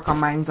to work on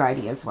my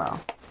anxiety as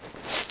well.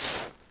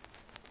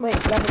 Wait,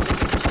 that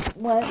was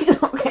what?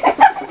 Okay.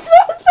 I'm so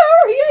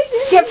sorry. I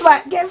didn't. Get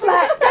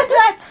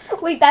flat.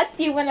 Wait, that's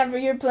you whenever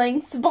you're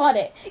playing Spot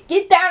It.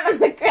 Get down on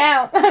the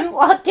ground. I'm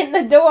locking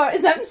the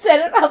doors. I'm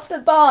setting up the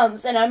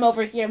bombs, and I'm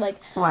over here like.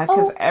 Why?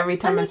 Because Oh, every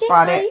time I'm I making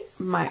spot it, ice.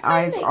 my I'm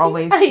eyes making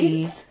always ice.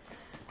 see.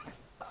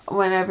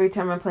 When every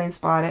time I'm playing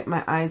Spot It,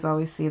 my eyes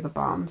always see the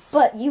bombs.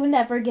 But you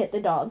never get the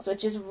dogs,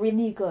 which is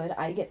really good.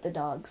 I get the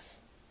dogs.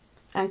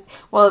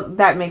 Well,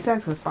 that makes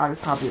sense because Spot is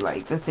probably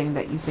like the thing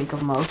that you think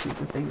of most is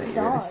the thing that you're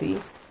gonna Dog. see.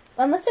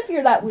 Unless if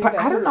you're that weird. But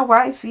I don't know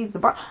why I see the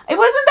bomb. It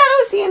wasn't that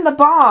I was seeing the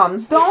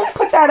bombs. Don't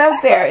put that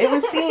out there.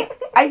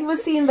 I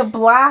was seeing the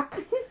black.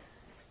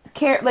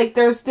 Like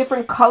there's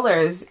different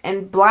colors,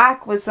 and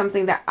black was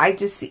something that I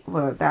just see.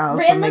 Well, that also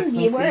Random makes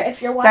me viewer, see.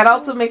 if you're watching. That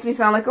also makes me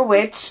sound like a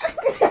witch.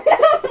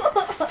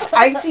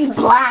 I see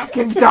black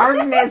and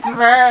darkness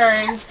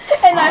burns.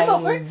 And I'm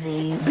over.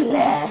 see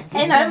black.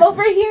 And I'm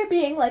over here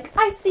being like,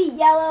 I see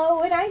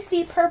yellow, and I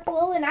see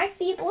purple, and I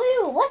see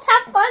blue. Let's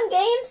have fun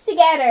games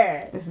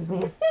together. This is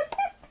me.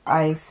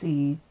 I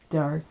see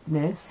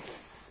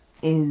darkness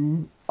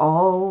in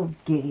all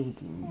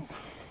games.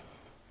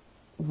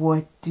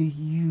 What do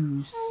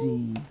you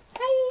see?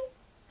 Hi,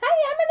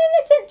 I'm an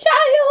innocent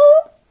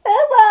child.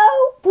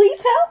 Hello,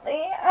 please help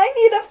me. I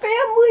need a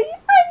family.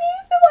 I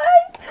need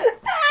life.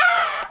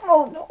 Ah!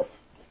 Oh no,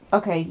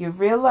 Okay, you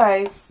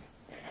realize.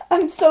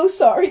 I'm so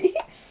sorry.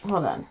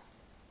 Hold on.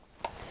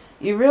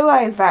 You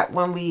realize that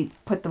when we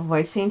put the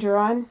voice changer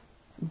on,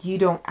 you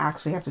don't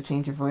actually have to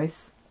change your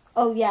voice.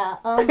 Oh yeah,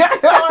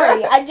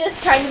 sorry. I'm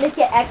just trying to make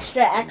it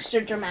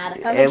extra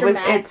dramatic. I'm a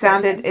dramatic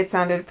person. It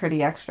sounded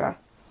pretty extra.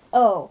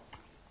 Oh.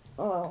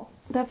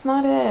 That's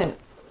not it.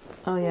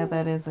 Oh yeah,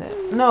 that is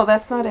it. No,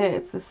 that's not it.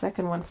 It's the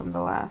second one from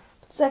the last.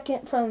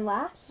 Second from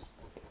last.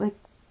 Like,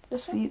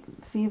 This one?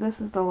 see, this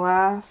is the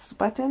last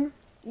button.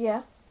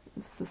 Yeah.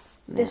 It's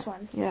This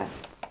one. Yeah.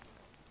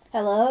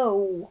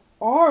 Hello,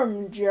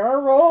 I'm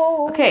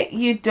Gerald. Okay,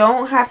 you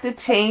don't have to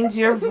change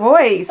your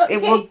voice.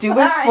 It will do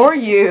it fine. for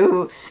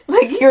you.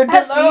 Like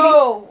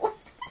Hello.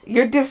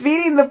 you're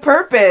defeating the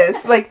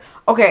purpose. Like,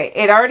 okay,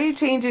 it already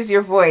changes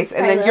your voice,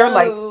 and then you're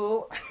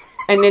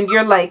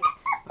like,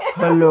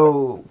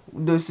 hello.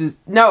 This is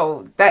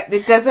that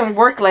it doesn't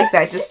work like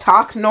that. Just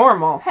talk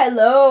normal.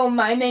 Hello,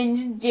 my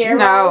name's Gerald.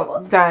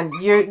 No, done.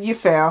 You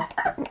fail.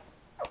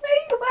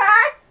 Wait,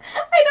 what?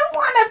 I don't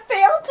want to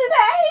fail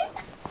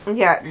today.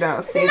 Yeah,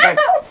 no. See that?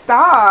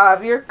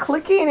 Stop. You're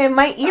clicking in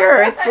my ear.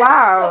 It's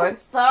loud.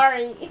 So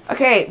sorry.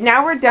 Okay,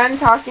 now we're done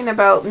talking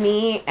about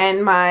me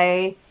and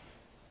my.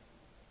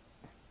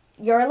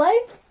 Your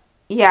life?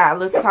 Yeah,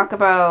 let's talk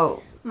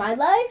about. My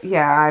life?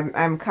 Yeah,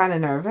 I'm kind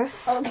of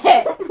nervous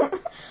Okay.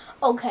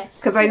 Okay.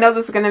 because I know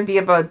this is gonna be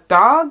about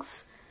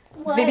dogs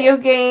What? video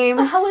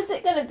games, How is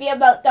it gonna be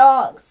about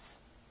dogs?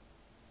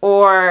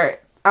 or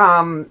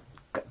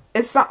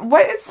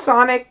what is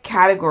Sonic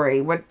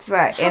category? What's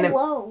that?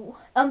 Hello.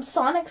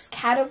 Sonic's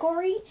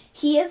category,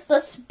 he is the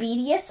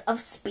speediest of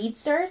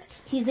speedsters.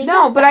 He's even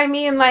No, but I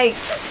mean, like,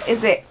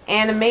 is it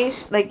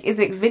animation? Like, is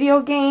it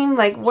video game?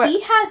 Like, what?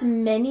 He has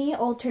many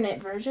alternate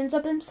versions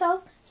of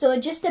himself, so it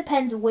just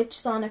depends which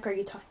Sonic are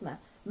you talking about.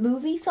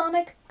 Movie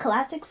Sonic,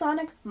 classic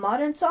Sonic,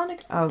 modern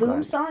Sonic, Boom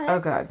God. Sonic. Oh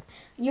god.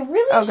 You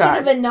really should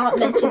have not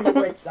mentioned the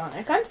word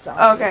Sonic. I'm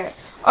sorry. Okay.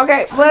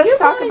 Let's You're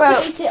talk going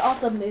about. to base it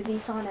off of movie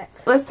Sonic.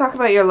 Let's talk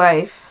about your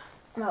life.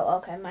 Oh,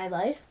 okay, my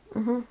life.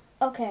 Mhm.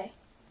 Okay,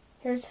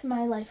 here's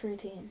my life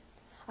routine.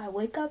 I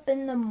wake up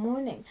in the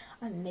morning.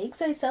 I make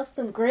myself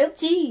some grilled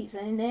cheese,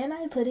 and then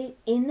I put it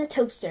in the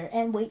toaster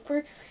and wait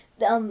for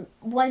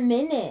 1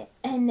 minute,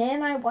 and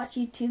then I watch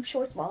YouTube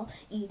shorts while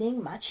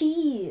eating my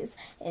cheese,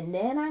 and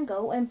then I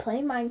go and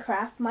play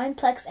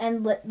Mineplex,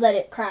 and let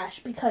it crash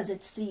because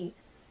it's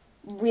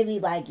really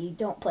laggy.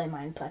 Don't play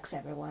Mineplex,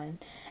 everyone.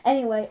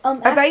 Anyway,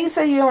 I thought you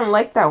said you don't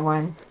like that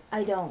one.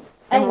 I don't.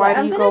 And Anyway, why do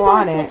I'm you gonna go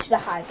on it? switch to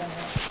high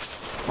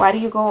anyway, Why do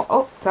you go?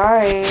 Oh,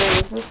 sorry.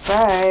 This is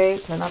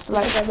right. Turn off the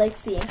light. because I like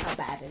seeing how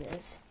bad it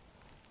is.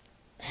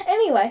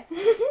 Anyway,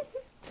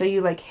 So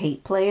you like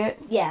hate play it?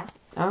 yeah.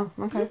 Oh,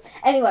 okay.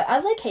 Anyway, I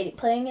like hating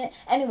playing it.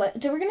 Anyway,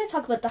 so we're gonna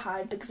talk about the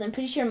Hive because I'm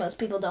pretty sure most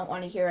people don't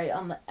want to hear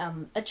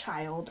a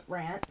child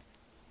rant.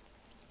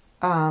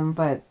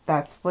 But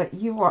that's what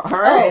you are,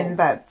 Oh. and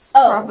that's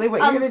probably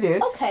what you're gonna do.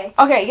 Okay.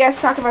 Okay,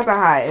 yes, talk about the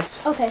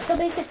Hive. Okay, so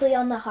basically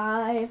on the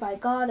Hive, I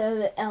got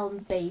a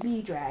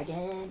baby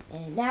dragon,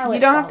 and now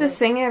You don't have to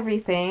sing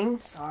everything.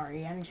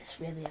 Sorry, I'm just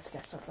really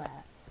obsessed with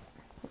that.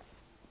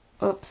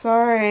 Oops,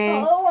 sorry.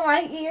 Oh,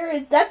 my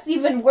ears! That's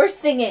even worse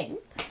singing.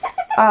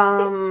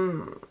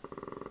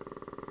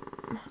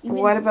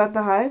 What about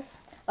the Hive?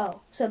 Oh,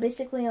 so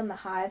basically on the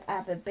Hive, I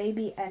have a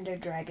baby ender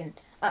dragon.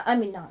 I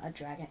mean, not a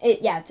dragon.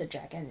 It's a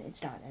dragon.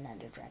 It's not an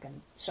ender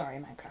dragon. Sorry,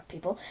 Minecraft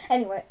people.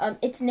 Anyway,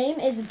 its name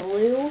is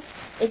Blue.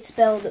 It's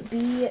spelled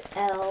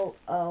B-L-O-O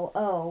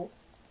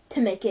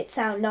to make it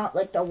sound not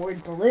like the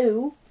word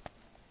blue.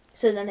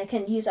 So then I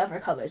can use other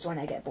colors when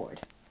I get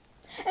bored.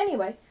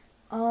 Anyway,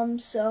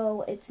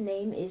 so its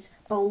name is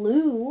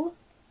Baloo.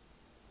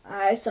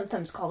 I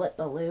sometimes call it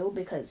Baloo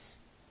because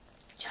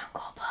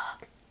Jungle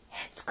Book.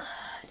 It's good.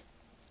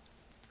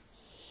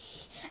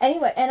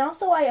 Anyway, and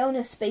also I own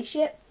a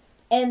spaceship,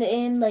 and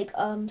in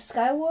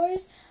Sky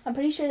Wars, I'm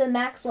pretty sure the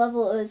max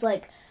level is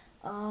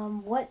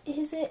what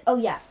is it? Oh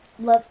yeah,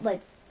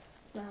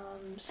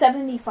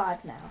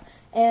 75 now,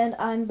 and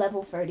I'm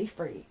level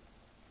 33.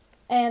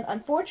 And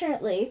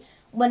unfortunately,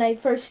 when I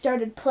first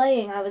started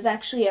playing, I was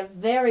actually a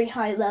very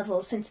high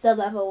level since the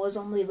level was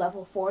only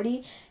level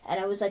 40, and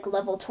I was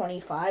level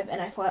 25,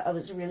 and I thought I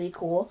was really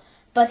cool.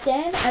 But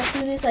then, as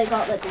soon as I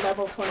got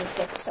level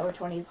 26 or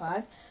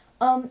 25,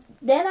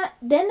 then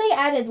they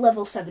added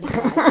level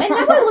 75, and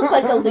now I look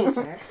like a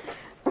loser.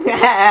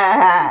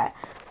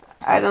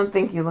 I don't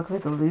think you look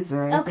like a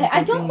loser.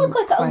 I don't look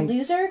like a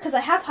loser because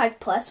I have Hive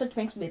Plus, which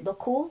makes me look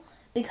cool.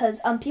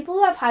 Because people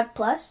who have Hive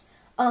Plus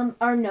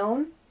are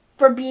known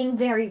for being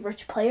very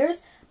rich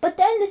players. But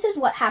then this is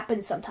what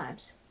happens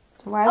sometimes.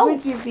 Why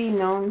would you be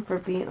known for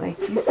being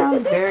you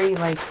sound very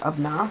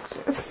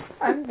obnoxious?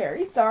 I'm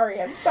very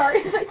sorry. I'm sorry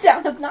if I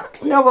sound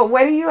obnoxious. No, but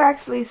what are you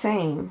actually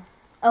saying?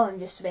 Oh, I'm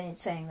just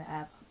saying that I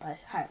have a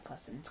Hive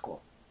Plus and it's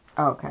cool.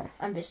 Oh, okay.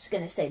 I'm just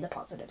going to say the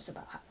positives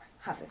about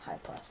having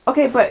Hive Plus.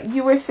 Okay, but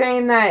you were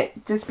saying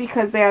that just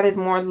because they added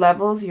more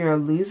levels, you're a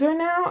loser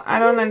now? I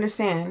don't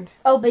understand.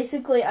 Oh,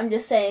 basically, I'm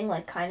just saying,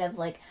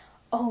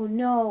 oh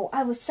no,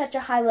 I was such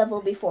a high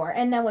level before,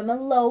 and now I'm a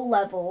low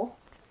level.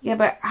 Yeah,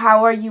 but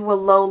how are you a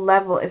low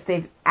level if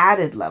they've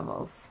added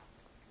levels?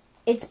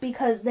 It's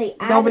because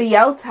nobody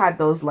else had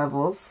those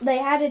levels. They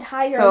added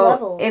higher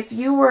levels. So if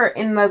you were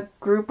in the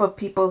group of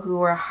people who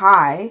were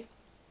high,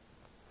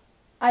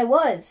 I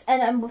was,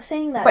 and I'm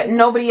saying that. But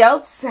nobody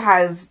else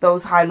has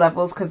those high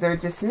levels because they're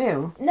just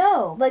new.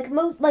 No,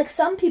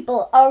 some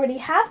people already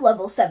have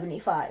level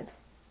 75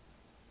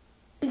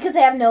 because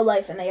they have no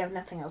life and they have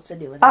nothing else to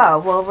do with it. Oh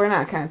well, we're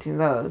not counting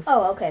those.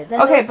 Oh, okay.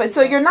 Then okay, but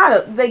so you're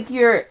not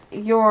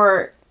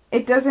you're.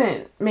 It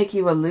doesn't make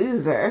you a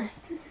loser.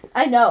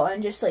 I know.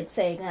 I'm just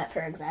saying that for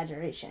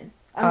exaggeration.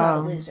 I'm not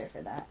a loser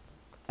for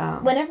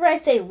that. Whenever I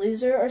say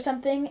loser or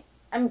something,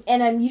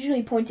 I'm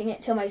usually pointing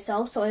it to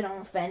myself so I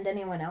don't offend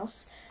anyone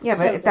else. Yeah,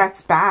 but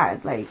that's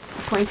bad.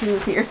 Pointing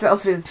it to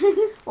yourself is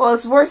well,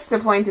 it's worse to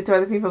point it to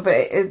other people.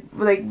 But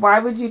why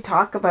would you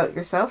talk about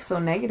yourself so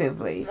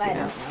negatively? I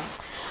don't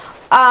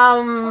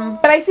know.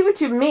 But I see what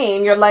you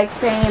mean. You're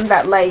saying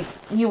that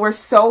you were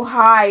so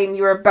high and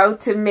you were about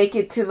to make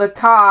it to the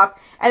top,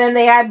 and then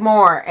they add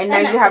more, and now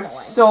you have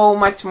so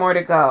much more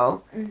to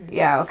go. Mm-hmm.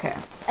 Yeah, okay.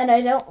 And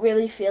I don't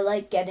really feel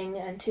like getting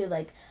into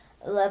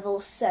level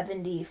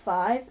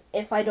 75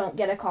 if I don't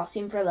get a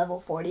costume for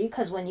level 40,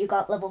 because when you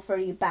got level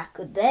 40 back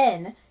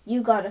then,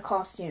 you got a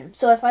costume.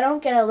 So if I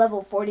don't get a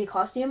level 40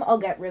 costume, I'll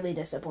get really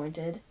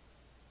disappointed.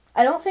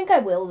 I don't think I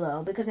will,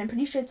 though, because I'm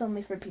pretty sure it's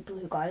only for people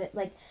who got it,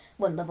 like,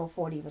 when level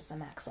 40 was the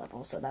max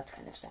level, so that's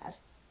kind of sad.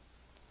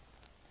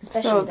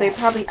 So they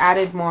probably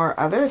added more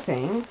other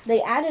things.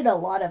 They added a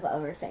lot of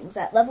other things.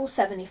 At level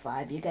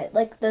 75, you get,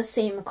 like, the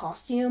same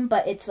costume,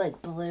 but it's,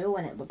 like, blue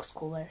and it looks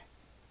cooler.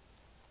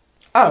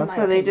 Oh,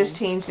 so they just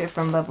changed it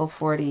from level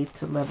 40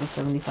 to level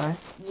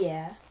 75?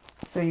 Yeah.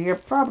 So you're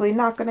probably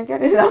not going to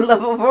get it on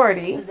level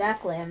 40.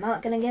 Exactly. I'm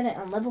not going to get it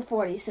on level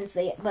 40 since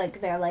they're like,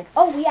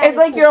 oh, we added It's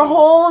like cool your things.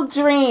 whole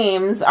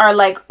dreams are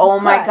like, oh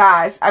my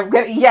gosh, I'm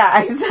going to,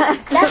 yeah,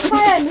 exactly. That's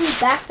why I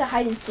moved back to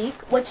hide and seek,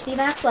 which the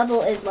max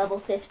level is level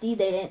 50.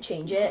 They didn't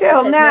change it.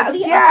 Till now,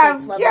 yeah,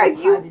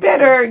 you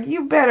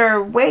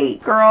better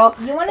wait, girl.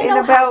 You want to In know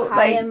about how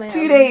high am like I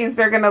 2 days,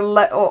 they're going to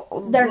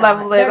level they're it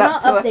up. They're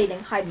not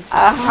updating hide and seek.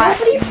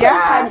 Nobody plays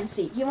hide and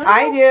seek. You want to know?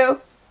 I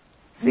do.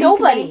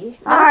 Nobody.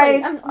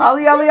 Hi.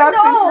 Ollie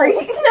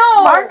Oxenfree.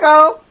 No.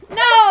 Marco.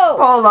 No.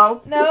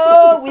 Polo.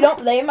 No, we don't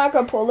play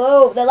Marco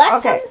Polo. The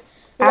last time.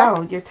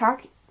 Ow, you're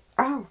talking.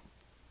 Ow.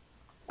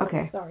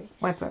 Okay. Sorry.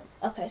 What's up?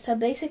 Okay, so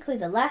basically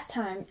the last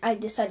time I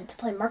decided to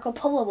play Marco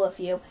Polo with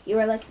you, you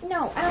were like,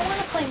 no, I don't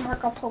want to play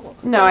Marco Polo.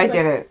 No, I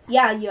didn't.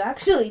 Yeah, you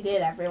actually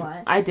did,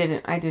 everyone. I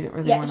didn't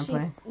really want to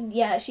play.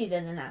 Yeah, she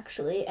didn't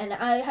actually. And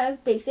I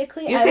had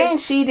basically... You're saying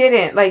she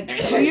didn't. Like,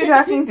 who are you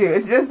talking to?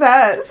 It's just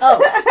us.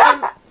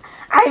 Oh,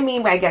 I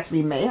mean, I guess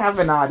we may have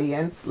an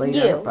audience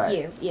later.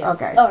 You.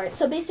 Okay. Alright,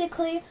 so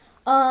basically,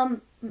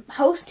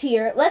 host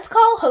here, let's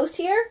call host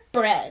here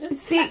Bread.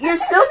 See, you're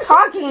still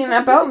talking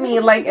about me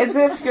like as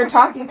if you're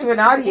talking to an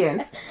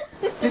audience.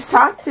 Just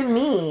talk to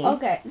me.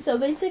 Okay, so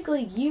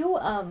basically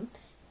you're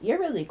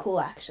really cool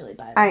actually,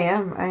 by the way. I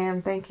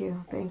am. Thank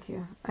you.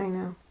 I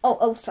know.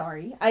 Oh,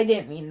 sorry. I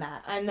didn't mean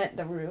that. I meant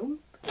the room.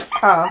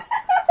 Oh.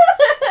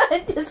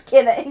 Just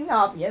kidding,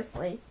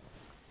 obviously.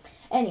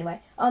 Anyway,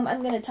 I'm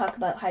gonna talk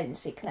about hide and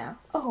seek now.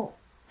 Oh,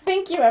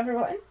 thank you,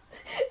 everyone.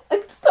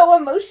 It's so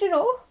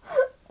emotional.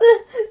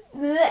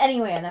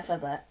 Anyway, enough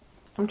of that.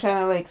 I'm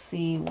trying to like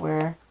see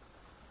where.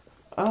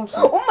 Oh.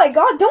 Oh my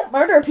God! Don't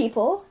murder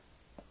people.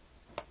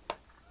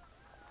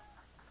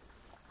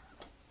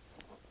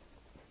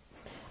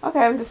 Okay,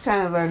 I'm just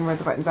trying to learn where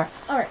the buttons are.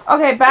 Alright.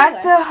 Okay,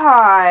 back to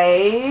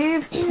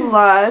Hive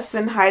Plus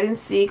and hide and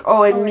seek.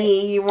 Oh, and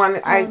me,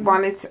 I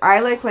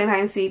like playing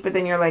hide and seek, but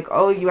then you're like,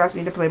 oh, you asked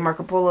me to play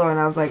Marco Polo, and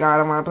I was like, oh, I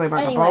don't want to play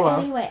Marco Polo.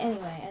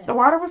 Anyway. The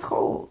water was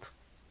cold.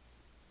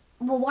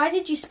 Well, why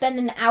did you spend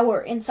an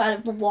hour inside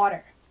of the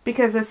water?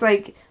 Because it's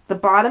like the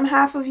bottom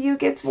half of you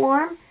gets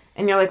warm,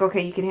 and you're like,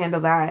 okay, you can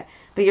handle that.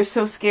 But you're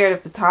so scared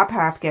if the top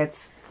half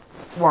gets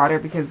water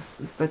because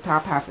the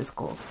top half is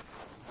cold.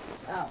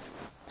 Oh.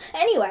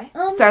 Anyway,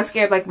 So I was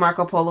scared like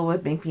Marco Polo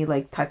would make me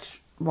like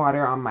touch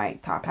water on my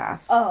top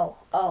half. Oh.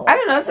 I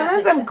don't know,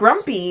 sometimes I'm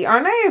grumpy.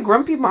 Aren't I a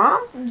grumpy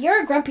mom?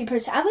 You're a grumpy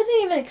person. I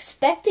wasn't even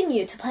expecting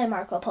you to play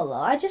Marco Polo.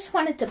 I just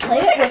wanted to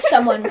play it with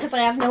someone because I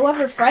have no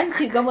other friends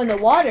who go in the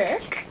water.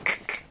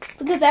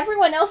 Because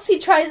everyone else who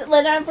tries,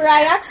 whenever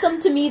I ask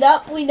them to meet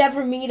up, we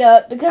never meet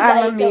up because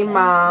I'm a mean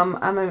mom.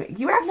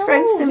 You ask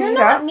friends to meet up. No, you're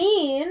not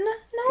mean.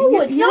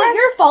 No, it's not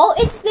your fault.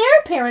 It's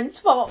their parents'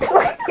 fault.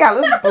 Yeah,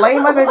 let's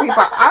blame other people.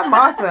 I'm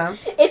awesome.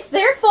 It's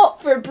their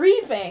fault for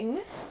breathing.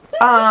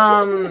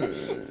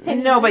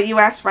 No, but you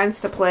asked friends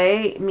to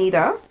play, meet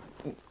up?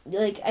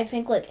 Like, I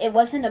think, like, it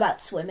wasn't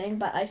about swimming,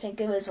 but I think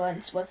it was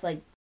once with,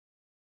 like,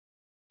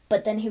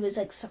 but then he was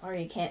like,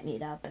 sorry, you can't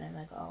meet up, and I'm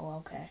like, oh,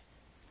 okay.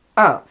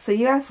 Oh, so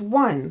you asked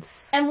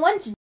once. And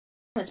once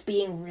was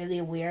being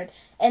really weird,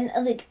 and,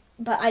 like,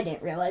 but I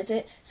didn't realize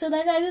it, so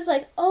then I was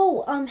like,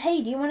 oh,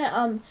 hey, do you want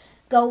to,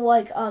 go,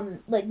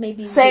 like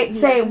maybe...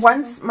 Say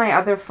once my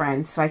other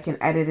friend, so I can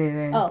edit it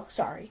in. Oh,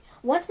 sorry.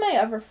 Once my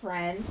other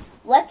friend,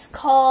 let's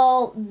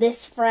call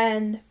this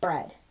friend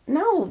Bread.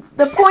 No,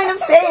 the point of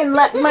saying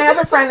my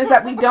other friend is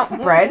that we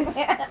don't Bread.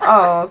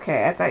 Oh,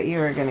 okay. I thought you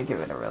were going to give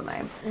it a real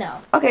name. No.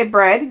 Okay,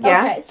 Bread,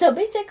 yeah. Okay, so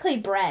basically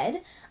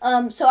Bread.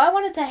 So I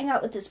wanted to hang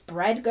out with this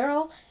Bread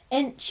girl,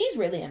 and she's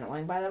really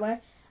annoying, by the way.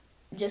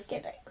 Just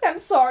kidding.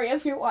 I'm sorry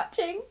if you're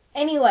watching.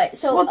 Anyway,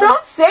 so... Well,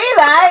 don't say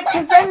that,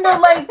 because then they're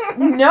like,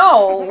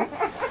 no.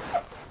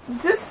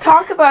 Just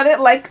talk about it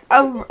like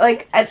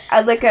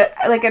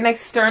an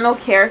external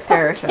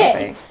character or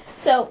something.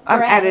 So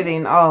I'm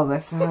editing all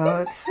this,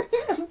 so it's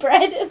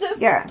Bread is a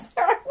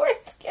Star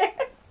Wars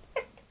character.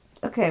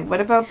 Okay, what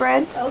about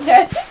Bread?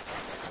 Okay.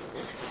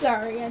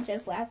 Sorry, I'm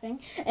just laughing.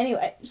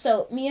 Anyway,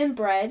 so me and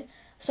Bread.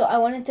 So I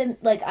wanted to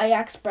I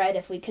asked Bread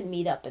if we could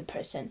meet up in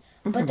person,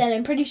 but then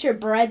I'm pretty sure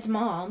Bread's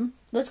mom.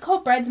 Let's call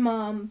Bread's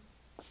mom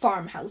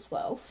Farmhouse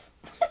Loaf.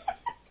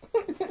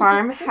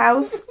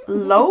 Farmhouse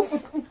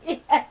Loaf?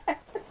 Yeah.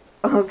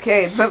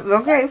 Okay,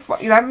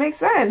 that makes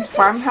sense.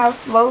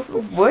 Farmhouse Loaf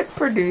would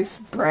produce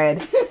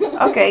bread.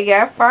 Okay,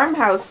 yeah,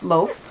 Farmhouse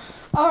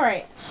Loaf.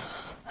 Alright,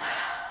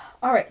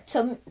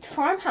 so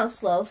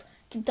Farmhouse Loaf,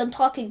 done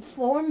talking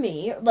for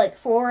me,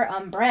 for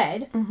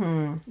Bread.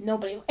 Mm-hmm.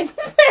 Nobody likes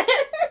bread.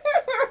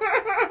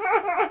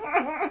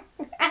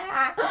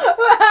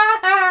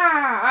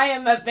 I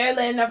am a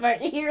villain of a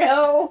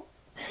hero.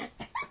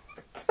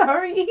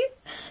 Sorry.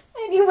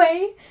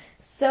 Anyway,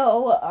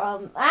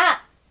 so,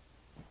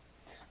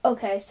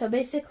 okay, so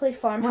basically What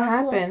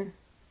Farmhouse Loaf. happened?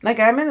 Like,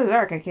 I'm in the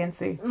dark. I can't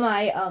see.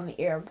 My,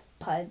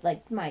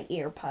 my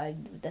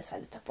earpod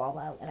decided to fall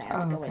out, and I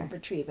had to go and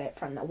retrieve it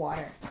from the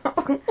water.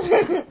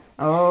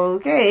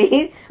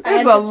 Okay. I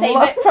had to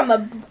save it from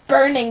a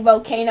burning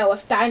volcano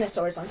with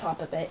dinosaurs on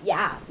top of it.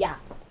 Yeah.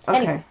 Okay.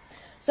 Anyway,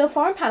 so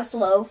Farmhouse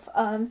Loaf,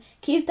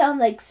 kept on,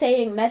 like,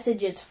 saying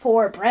messages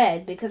for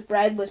Bread, because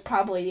Bread was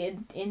probably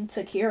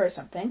insecure or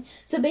something.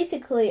 So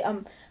basically,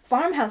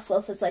 Farmhouse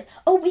Loaf was like,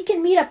 oh, we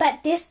can meet up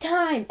at this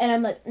time. And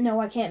I'm like,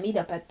 no, I can't meet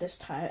up at this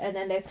time. And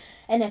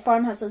then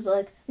Farmhouse was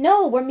like,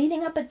 no, we're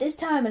meeting up at this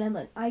time. And I'm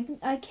like,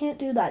 I can't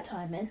do that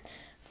time. And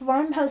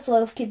Farmhouse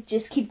Loaf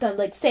kept on,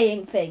 like,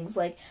 saying things,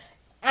 like,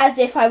 as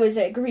if I was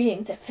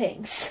agreeing to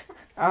things.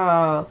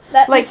 Oh.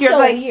 That like, was you're so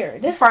like,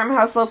 weird.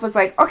 Farmhouse Loaf was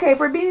like, okay,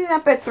 we're meeting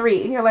up at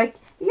 3. And you're like,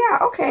 yeah,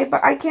 okay,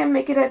 but I can't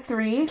make it at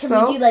 3.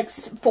 Can we do, like,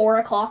 4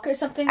 o'clock or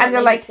something? And or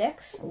they're maybe like,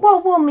 6?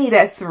 well, we'll meet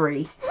at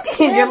 3.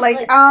 And you're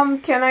like,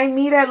 can I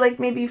meet at, like,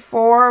 maybe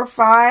 4 or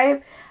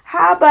 5?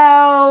 How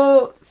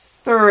about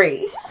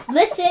 3?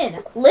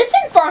 Listen,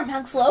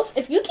 Farmhouse Loaf.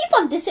 If you keep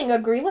on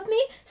disagree with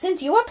me,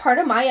 since you are part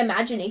of my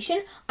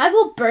imagination, I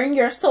will burn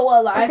your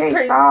soul alive.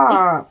 Okay,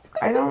 stop.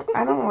 I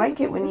don't like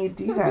it when you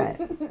do that.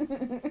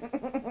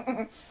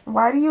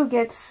 Why do you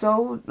get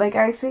so, like,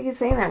 I see you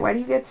saying that, why do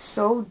you get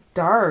so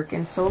dark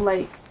and so,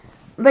 like,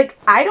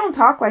 I don't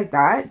talk like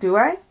that, do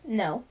I?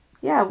 No.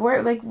 Yeah,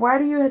 why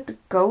do you have to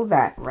go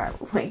that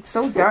route? Like,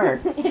 so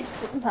dark.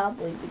 It's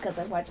probably because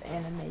I watch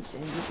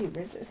animation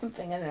YouTubers or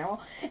something, and they're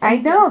all... I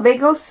know, they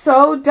go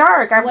so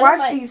dark. I've What if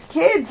watched these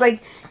kids,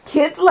 like,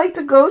 kids like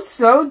to go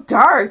so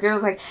dark. They're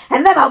just like,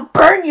 and then I'll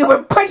burn you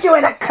and put you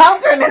in a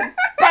cauldron and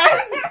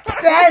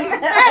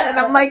and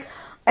I'm like,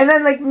 and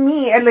then, like,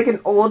 me and, like, an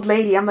old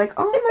lady, I'm like,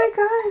 oh my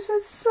gosh,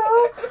 that's so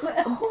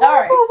horrible.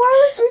 Dark.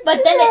 Why would you But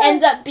do then that? it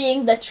ends up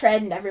being the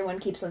trend everyone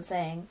keeps on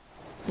saying.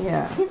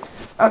 Yeah.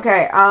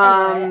 Okay,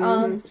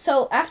 Anyway,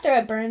 so after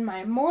I burned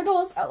my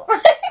mortals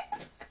alive...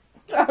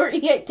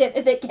 Sorry, I did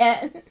it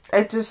again.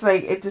 it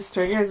just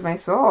triggers my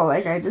soul.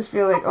 Like, I just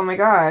feel like, oh my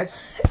gosh.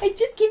 I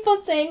just keep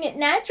on saying it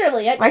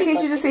naturally. Why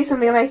can't you just say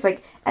something nice,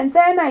 like, and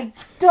then I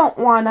don't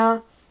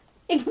wanna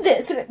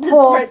this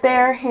hold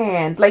their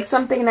hand, like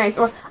something nice,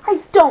 or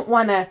I don't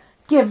wanna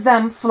give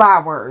them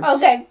flowers.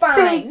 Okay, fine.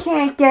 They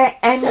can't get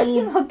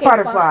any Okay,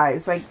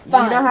 butterflies. Like,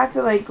 Fine. you don't have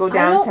to, like, go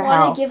down to I don't hell.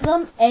 want to give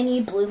them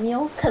any blue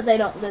meals because they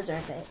don't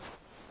deserve it.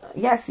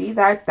 Yeah, see,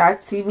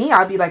 see me,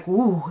 I'll be like,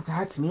 ooh,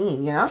 that's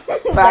mean, you know?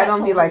 But I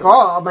don't be like,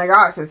 oh my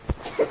gosh, it's,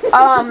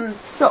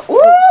 so,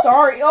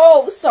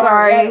 ooh.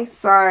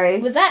 Sorry.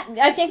 Was that,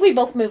 I think we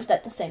both moved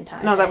at the same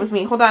time. No, that was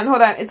me. Hold on,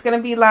 it's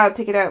gonna be loud,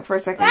 take it out for a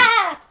second.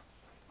 Ah!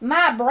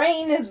 My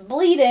brain is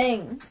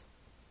bleeding.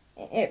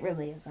 It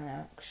really isn't,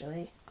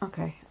 actually.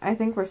 Okay, I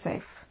think we're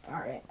safe.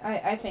 Alright,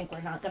 I think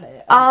we're not gonna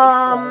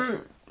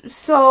explode.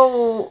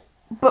 So,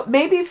 but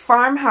maybe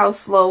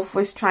Farmhouse Loaf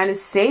was trying to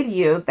say to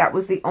you that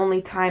was the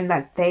only time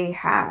that they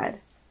had.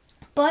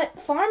 But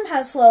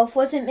Farmhouse Loaf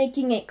wasn't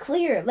making it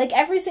clear. Like,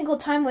 every single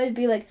time would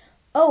be like,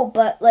 oh,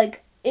 but,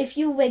 like, if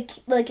you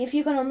if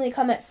you can only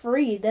come at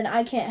 3, then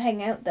I can't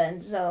hang out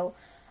then, so,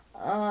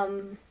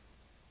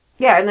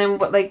 Yeah, and then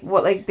what, they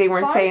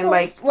weren't saying,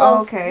 like, Loaf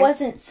oh, okay.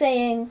 wasn't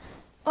saying,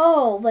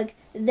 oh, like,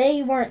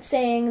 they weren't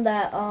saying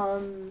that,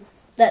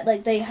 that,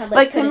 like, they had,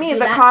 like, to me,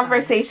 the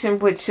conversation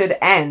should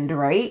end,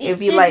 right? It'd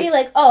be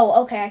like,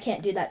 oh, okay, I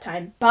can't do that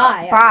time.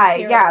 Bye.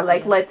 Bye. Yeah,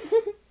 like, let's,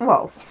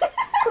 well,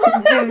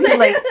 it'd be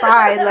like,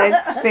 bye,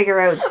 let's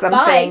figure out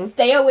something. Bye,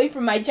 stay away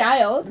from my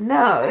child.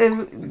 No,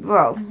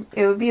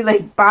 it would be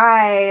like,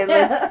 bye,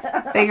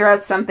 let's figure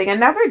out something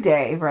another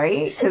day,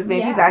 right? Because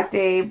maybe that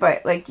day,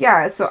 but, like,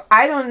 yeah, so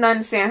I don't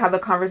understand how the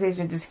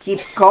conversation just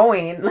keeps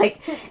going. Like,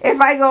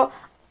 if I go,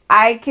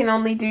 I can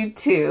only do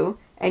 2,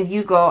 and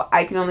you go,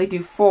 I can only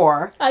do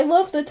 4. I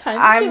love the time.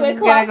 I'm 2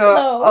 o'clock, gonna go,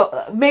 though.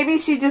 oh, maybe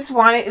she just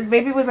wanted,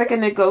 maybe it was like a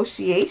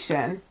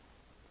negotiation.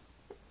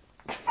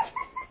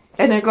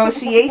 A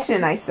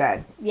negotiation, I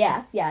said.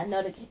 Yeah, yeah,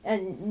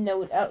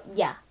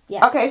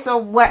 yeah. Okay, so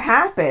what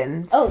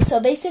happened? Oh, so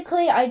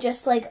basically, I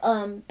just, like,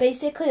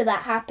 basically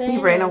that happened. He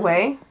ran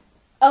away?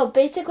 Oh,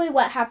 basically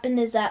what happened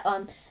is that,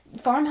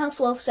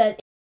 Farmhouse Loaf said,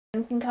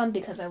 you can come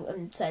because I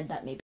said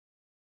that maybe.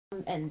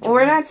 And well,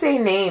 we're not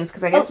saying names,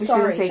 because I guess we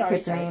shouldn't say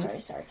kids'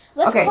 names. Sorry.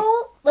 Let's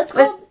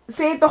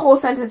say the whole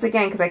sentence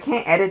again, because I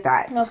can't edit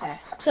that. Okay.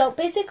 So,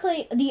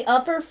 basically, the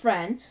other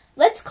friend,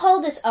 let's call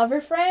this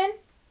other friend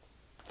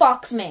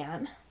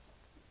Foxman.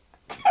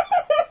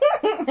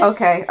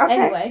 Okay.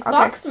 Anyway,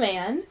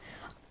 Foxman.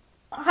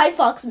 Hi,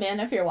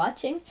 Foxman, if you're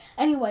watching.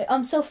 Anyway,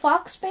 so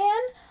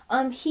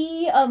Foxman,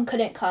 he,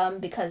 couldn't come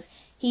because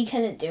he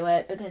couldn't do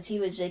it because he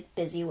was, like,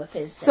 busy with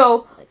his...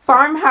 So,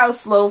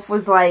 Farmhouse Loaf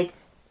was like,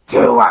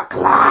 2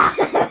 o'clock.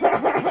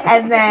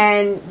 And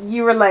then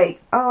you were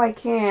like, oh, I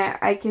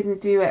can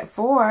do at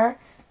 4.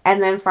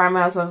 And then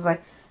Farmhouse was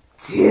like,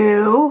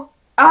 2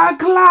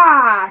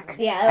 o'clock.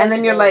 Yeah, and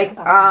then you're really like,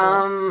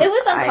 uncomfortable. It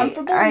was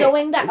uncomfortable I-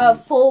 knowing that a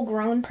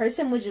full-grown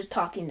person was just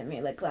talking to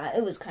me like that.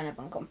 It was kind of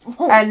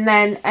uncomfortable. And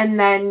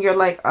then you're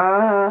like,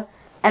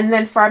 and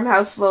then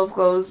Farmhouse Loaf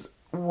goes,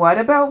 what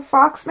about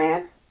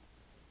Foxman?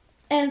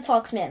 And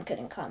Foxman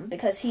couldn't come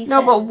because he No,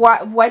 said...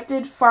 but what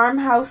did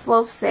Farmhouse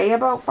Loaf say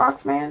about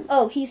Foxman?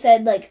 Oh, he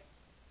said, like,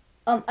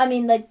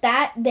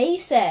 that, they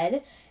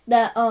said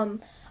that,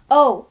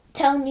 oh,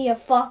 tell me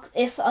if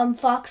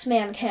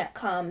Foxman can't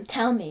come,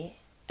 tell me.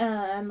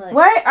 I'm like...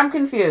 What? I'm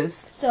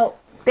confused. So...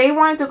 They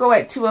wanted to go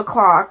at 2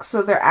 o'clock,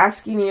 so they're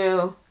asking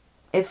you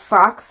if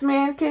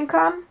Foxman can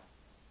come?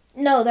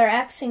 No, they're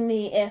asking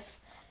me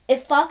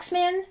if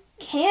Foxman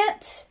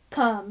can't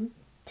come,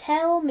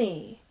 tell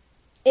me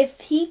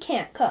if he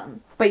can't come.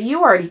 But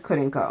you already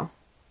couldn't go.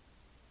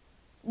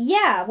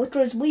 Yeah, which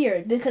was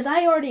weird, because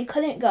I already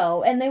couldn't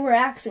go, and they were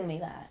asking me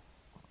that.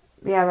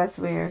 Yeah, that's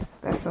weird.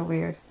 That's so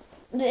weird.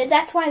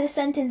 That's why the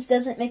sentence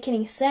doesn't make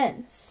any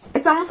sense.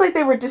 It's almost like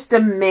they were just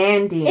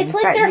demanding It's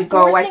like that they're you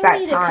go at forcing that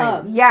me to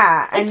time. come.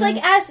 Yeah. It's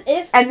like as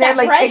if and that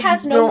like, Brett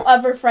has no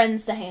other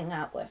friends to hang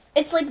out with.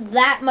 It's like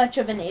that much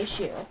of an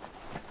issue.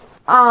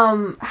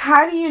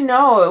 How do you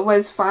know it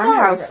was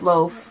Farmhouse Sorry,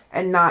 Loaf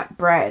and not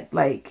Bread?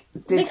 Like,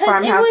 did Because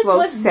Farmhouse it Loaf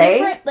was say?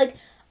 different. Like,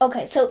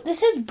 okay, so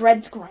this is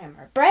Bread's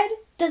grammar. Bread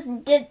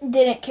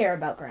didn't care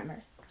about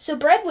grammar. So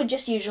Bread would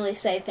just usually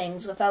say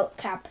things without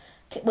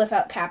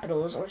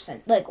capitals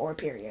or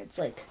periods,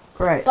 like.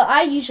 Right. But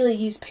I usually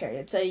use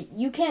periods, so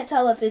you can't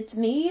tell if it's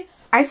me.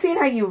 I've seen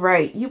how you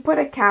write. You put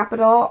a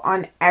capital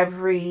on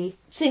every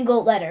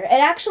Single letter. It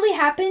actually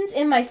happens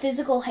in my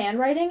physical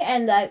handwriting,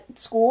 and at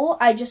school,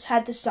 I just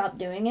had to stop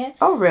doing it.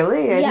 Oh,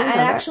 really? I Yeah, didn't it know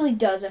that. actually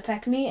does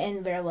affect me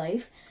in real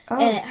life. Oh.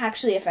 And it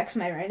actually affects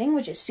my writing,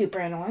 which is super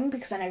annoying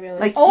because then I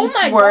realize, Like oh each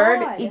my word,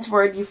 god! each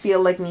word you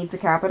feel like needs a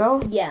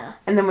capital. Yeah.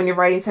 And then when you're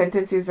writing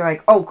sentences, you're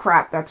like, oh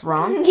crap, that's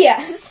wrong.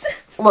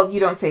 Yes. Well, you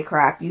don't say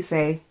crap. You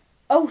say,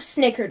 Oh,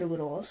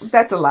 snickerdoodles.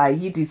 that's a lie.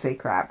 You do say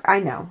crap. I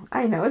know.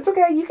 It's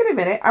okay. You can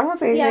admit it. I won't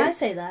say anything. Yeah, I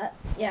say that.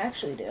 Yeah, I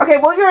actually do. Okay,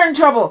 well, you're in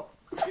trouble.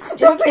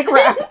 Don't say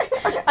crap.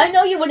 I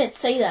know you wouldn't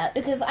say that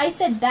because I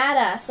said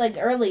badass like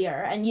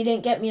earlier, and you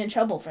didn't get me in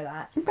trouble for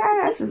that.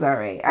 Badass is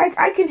alright.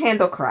 I can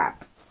handle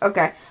crap.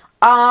 Okay.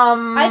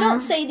 I don't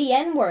say the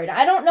N word.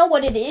 I don't know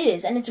what it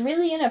is, and it's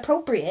really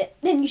inappropriate.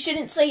 Then you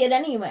shouldn't say it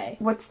anyway.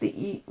 What's the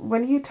E? What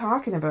are you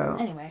talking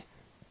about? Anyway.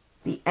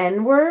 The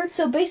N word?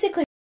 So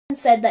basically,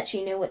 said that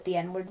she knew what the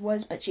N word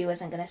was, but she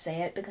wasn't gonna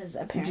say it because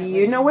apparently. Do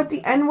you know what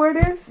the N word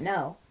is?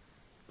 No.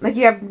 Like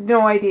you have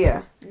no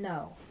idea.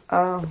 No.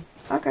 Oh.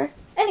 Okay.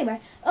 Anyway,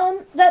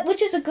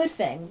 which is a good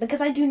thing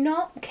because I do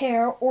not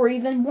care or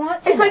even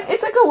want to. It's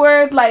like a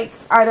word like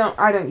I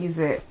don't use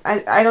it.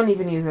 I don't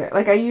even use it.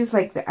 Like I use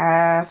like the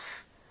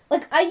F.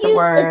 Like I use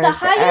word, the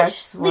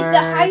highest, the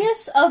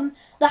S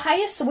the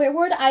highest swear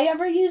word I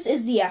ever use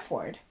is the F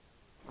word.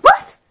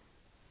 What?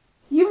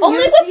 You've Only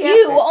used with the F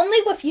you. word. Only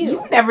with you.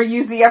 You never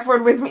used the F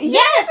word with me.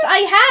 Yes,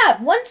 I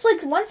have. Once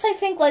I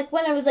think like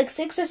when I was like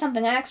 6 or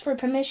something, I asked for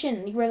permission,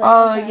 and you were like,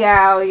 Oh okay.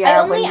 yeah, I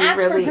only when you ask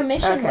really... for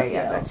permission Okay, with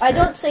yeah, you. that's I true.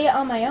 don't say it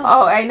on my own.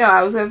 Oh, I know.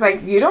 I was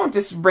like, you don't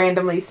just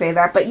randomly say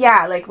that, but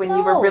yeah, like when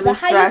you were really the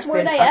stressed. highest word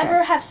and, I okay.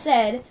 ever have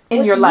said In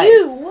with your life.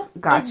 you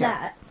Gotcha. is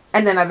that.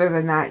 And then other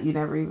than that, you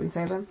never even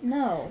say them?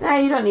 No. Nah,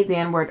 you don't need the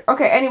N word.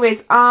 Okay,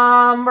 anyways,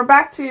 we're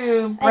back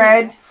to Bread,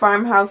 Anyway.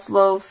 Farmhouse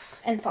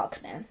Loaf, And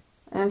Foxman.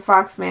 and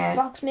Foxman.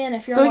 Foxman,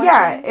 if you're So watching,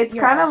 yeah, it's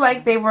you're kind of awesome.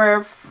 like they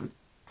were...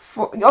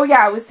 oh yeah,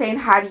 I was saying,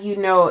 how do you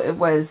know it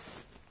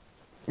was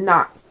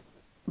not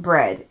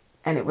Bread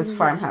and it was Yeah.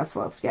 Farmhouse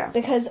Loaf? Yeah.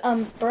 Because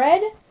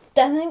Bread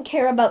doesn't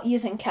care about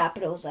using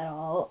capitals at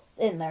all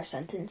in their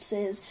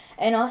sentences,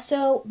 and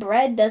also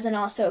Bread doesn't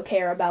also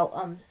care about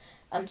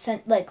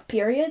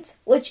periods.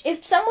 Which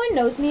if someone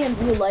knows me in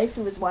real life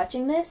who is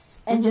watching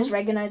this and just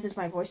recognizes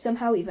my voice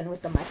somehow, even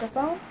with the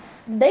microphone,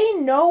 they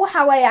know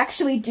how I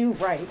actually do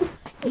write.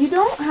 You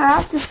don't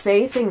have to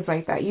say things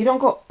like that. You don't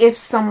go, if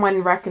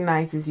someone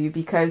recognizes you,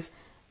 because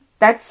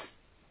that's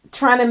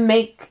trying to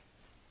make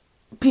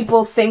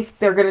people think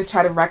they're going to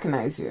try to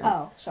recognize you.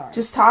 Oh, sorry.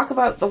 Just talk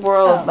about the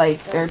world Oh,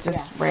 like they're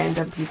just yeah.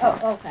 random people.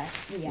 Oh, okay.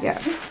 Yeah.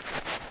 Yeah.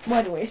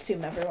 Why do we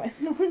assume everyone?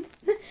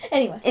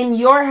 Anyway. In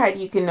your head,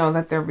 you can know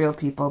that they're real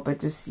people,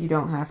 but just, you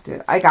don't have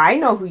to. Like, I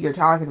know who you're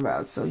talking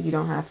about, so you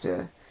don't have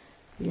to.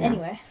 Yeah.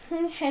 Anyway.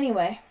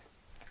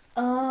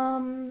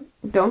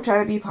 Don't try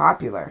to be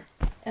popular.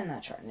 I'm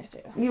not trying to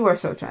do. You are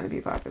so trying to be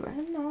popular.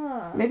 I'm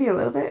not. Maybe a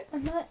little bit.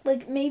 I'm not,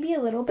 like, maybe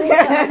a little bit,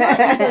 but I'm not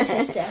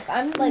egotistic.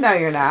 I'm, like... No,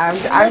 you're not.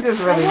 I'm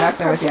just really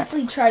messing with you. I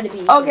purposely try to be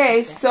Okay,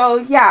 egotistic. so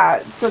yeah,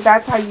 so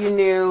that's how you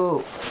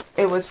knew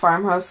it was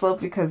Farmhouse Loaf,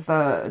 because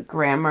the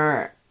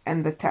grammar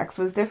and the text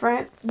was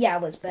different? Yeah,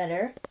 it was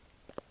better.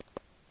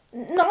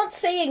 Not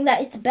saying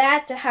that it's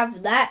bad to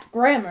have that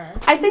grammar.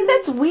 I think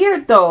that's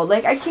weird, though.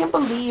 Like, I can't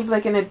believe,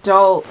 like, an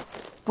adult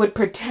would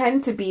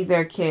pretend to be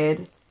their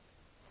kid.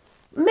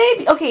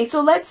 Maybe, okay,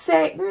 so let's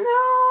say, no,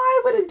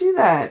 I wouldn't do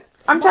that.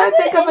 I'm trying to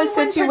think of a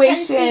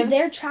situation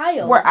their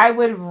child? where I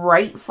would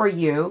write for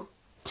you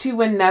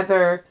to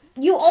another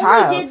You only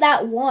child. did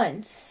that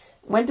once.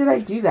 When did I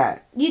do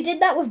that? You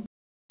did that with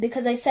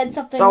because I said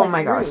something Oh like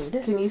my gosh.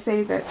 rude. Can you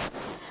say that?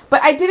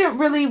 But I didn't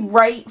really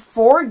write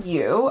for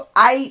you.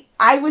 I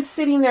was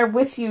sitting there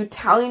with you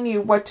telling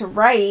you what to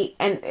write,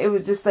 and it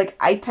was just like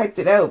I typed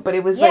it out, but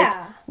it was like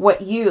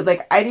what you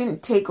like I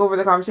didn't take over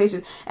the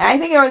conversation. And I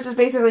think I was just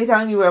basically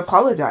telling you to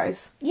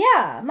apologize.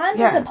 Yeah, mine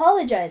was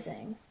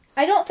apologizing.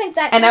 I don't think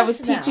that counts. And I was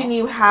teaching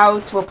you how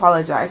to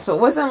apologize. So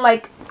it wasn't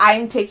like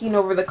I'm taking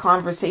over the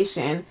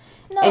conversation.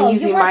 No, and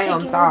using my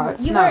own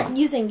thoughts. You weren't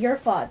using your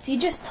thoughts. You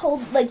just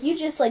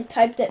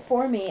typed it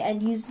for me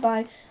and used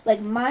my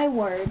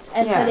words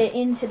and put it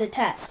into the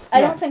text. I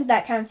don't think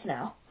that counts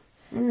now.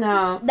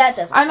 No. That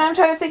doesn't. And I'm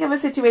trying to think of a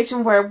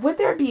situation where would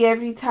there be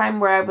every time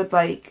where I would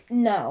like...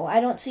 No,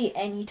 I don't see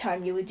any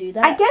time you would do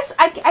that. I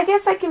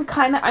guess I can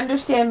kind of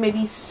understand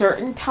maybe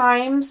certain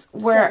times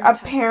where a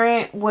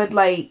parent would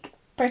like...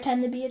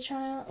 Pretend to be a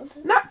child?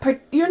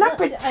 You're not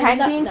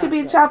pretending to be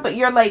a child, but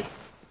you're like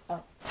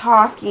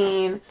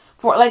talking...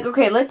 For like,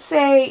 okay, let's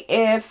say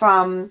if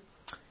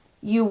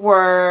you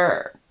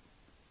were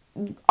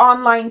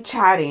online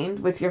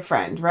chatting with your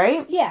friend,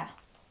 right? Yeah.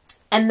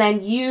 And then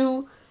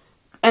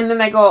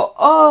I go,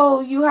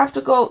 oh, you have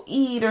to go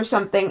eat or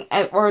something,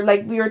 or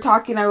like we were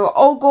talking, I go,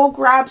 oh, go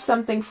grab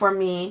something for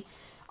me,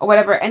 or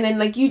whatever, and then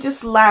like you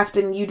just left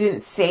and you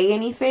didn't say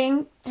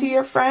anything to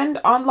your friend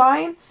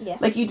online,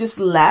 like you just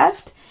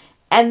left,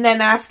 and then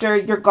after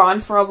you're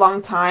gone for a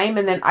long time,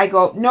 and then I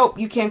go, nope,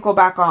 you can't go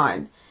back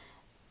on.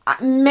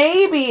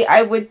 Maybe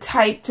I would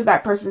type to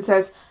that person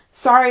says,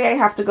 sorry, I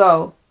have to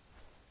go.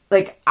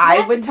 Like,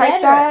 I would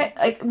type that.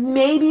 Like,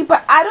 maybe,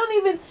 but I don't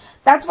even...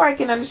 That's why I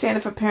can understand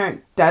if a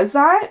parent does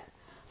that.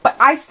 But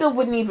I still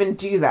wouldn't even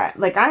do that.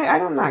 Like,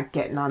 I'm not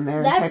getting on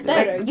there. That's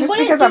better. Like, just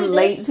because I'm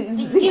lazy.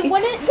 You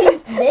wouldn't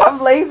do this.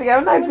 I'm lazy.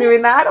 I'm not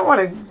doing that. I don't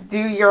want to do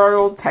your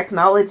old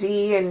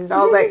technology and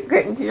all that,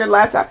 get into your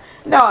laptop.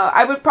 No,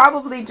 I would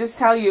probably just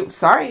tell you,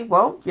 sorry,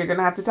 well, you're going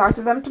to have to talk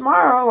to them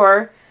tomorrow,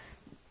 or...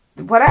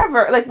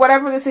 whatever, like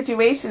whatever the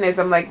situation is,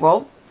 I'm like,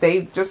 well,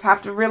 they just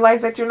have to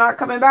realize that you're not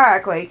coming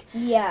back, like,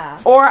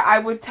 or I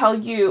would tell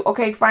you,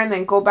 okay, fine,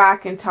 then go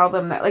back and tell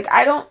them that, like,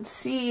 I don't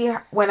see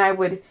when I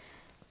would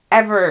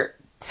ever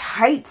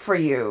type for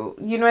you,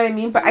 you know what I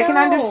mean? But I can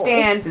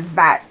understand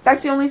that.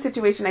 That's the only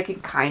situation I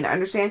can kind of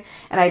understand,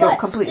 and I don't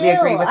completely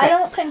agree with it. I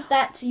don't think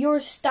that's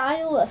your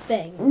style of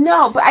thing.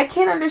 No, but I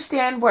can't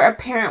understand where a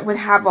parent would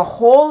have a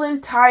whole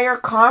entire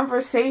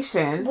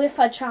conversation with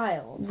a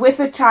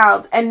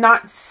child. And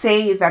not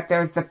say that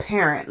they're the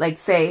parent. Like,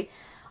 say,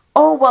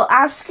 oh, well,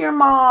 ask your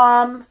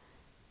mom.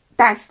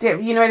 That's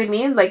different. You know what I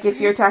mean? Like, if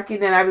you're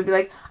talking, then I would be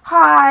like,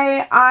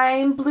 hi,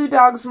 I'm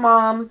Bluedog's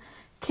mom.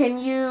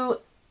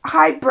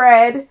 Hi,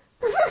 Bread.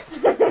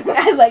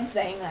 I like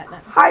saying that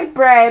now. Hi,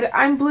 Bread.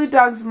 I'm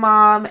Bluedog's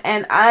mom,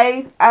 and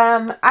I'm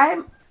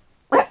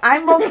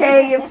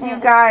okay if you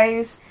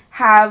guys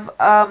have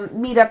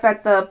meet up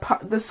at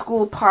the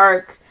school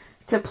park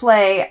to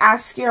play.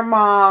 Ask your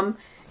mom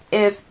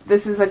if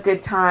this is a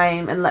good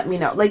time and let me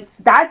know. Like,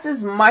 that's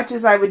as much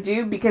as I would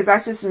do, because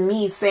that's just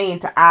me saying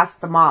to ask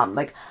the mom.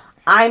 Like,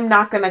 I'm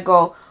not gonna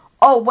go,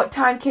 oh, what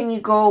time can you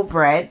go,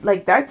 Bread?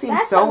 Like, that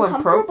seems so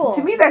inappropriate.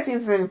 To me, that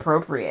seems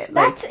inappropriate.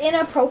 That's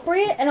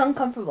inappropriate and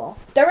uncomfortable.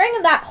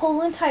 During that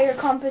whole entire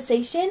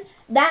conversation,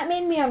 that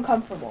made me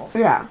uncomfortable.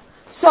 Yeah.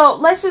 So,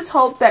 let's just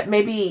hope that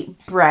maybe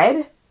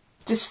Bread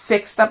just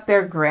fixed up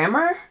their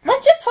grammar.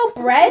 Let's just hope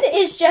Bread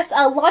is just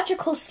a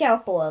logical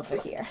scalpel over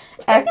here.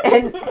 And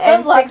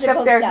fixed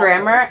up their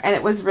grammar, and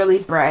it was really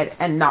Bread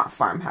and not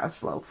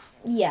Farmhouse Loaf.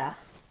 Yeah.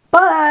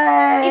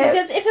 But...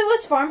 because if it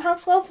was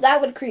Farmhouse Loaf, that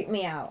would creep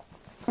me out.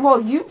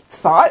 Well, you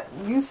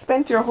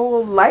spent your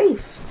whole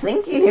life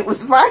thinking it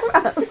was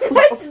Farmhouse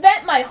Loaf. I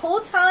spent my whole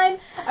time,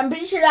 I'm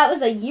pretty sure that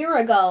was a year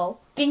ago,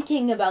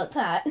 thinking about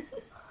that.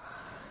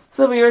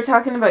 So we were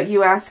talking about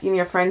you asking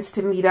your friends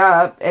to meet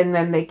up, and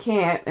then they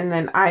can't, and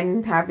then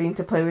I'm having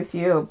to play with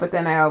you, but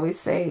then I always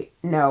say,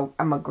 no,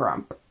 I'm a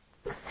grump.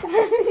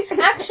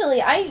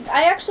 Actually, I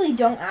actually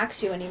don't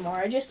ask you anymore.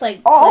 I just, play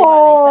by myself.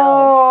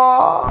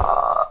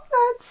 Oh,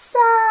 that's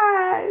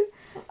sad.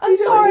 I'm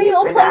sorry,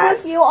 I'll play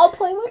with you. I'll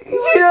play with you.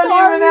 You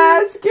don't even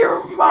ask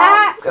your mom.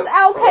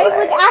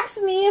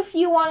 Ask me if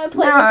you want to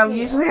play with me. No,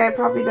 usually I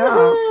probably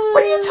don't.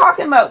 What are you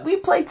talking about? We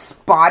played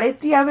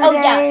Spotted the other day. Oh,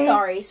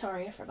 yeah,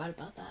 sorry, I forgot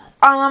about that.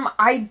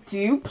 I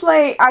do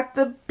play at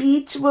the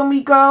beach when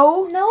we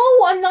go. No,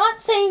 I'm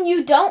not saying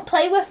you don't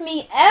play with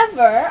me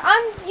ever.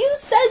 You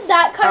said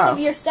that kind of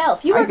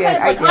yourself. You were kind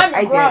of like, I'm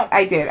a grump.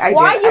 I did.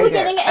 Why are you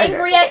getting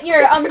angry at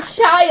your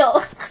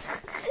child?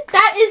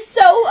 That is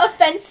so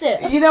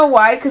offensive. You know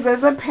why? Because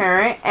as a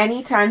parent,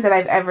 anytime that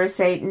I've ever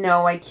said,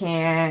 no, I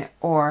can't,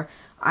 or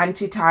I'm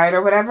too tired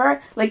or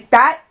whatever, like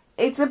that,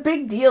 it's a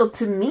big deal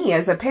to me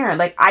as a parent.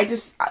 Like,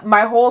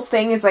 my whole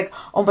thing is like,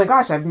 oh my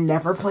gosh, I've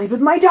never played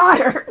with my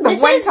daughter.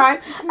 One time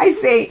I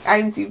say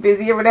I'm too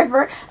busy or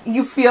whatever,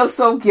 you feel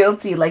so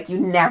guilty, like you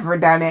never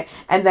done it.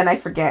 And then I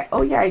forget,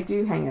 oh yeah, I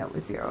do hang out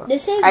with you.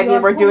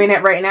 We're doing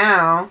it right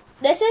now.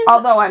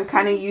 Although I'm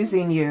kind of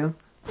using you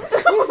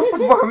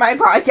for my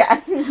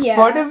podcast. Yeah.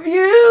 For the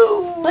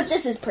views. But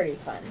this is pretty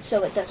fun,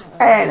 so it doesn't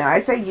really I know,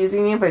 I say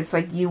using you, but it's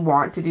like you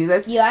want to do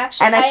this. You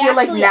actually, and I feel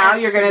like actually now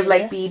you're gonna do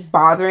like this. be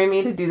bothering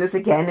me to do this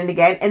again and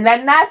again, and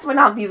then that's when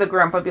I'll be the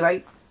grump. I'll be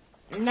like,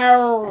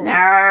 No.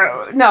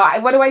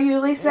 What do I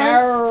usually say?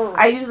 No.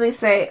 I usually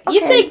say, okay.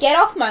 You say, get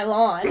off my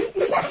lawn.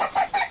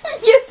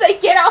 You say,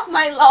 get off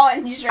my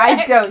lawn, Shrek.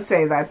 I don't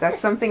say that.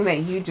 That's something that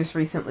you just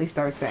recently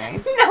started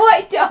saying. No,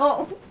 I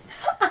don't.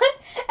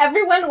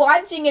 Everyone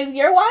watching, if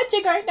you're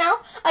watching right now,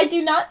 I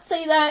do not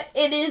say that.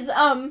 It is,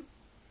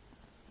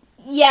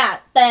 yeah,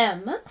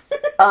 them.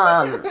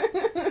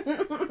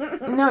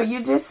 No,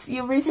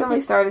 you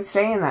recently started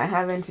saying that,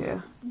 haven't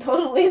you?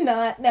 Totally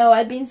not. No,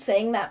 I've been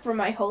saying that for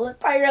my whole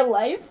entire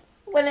life.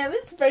 When I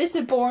was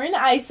first born,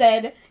 I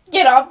said,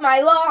 get off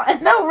my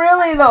lawn. No,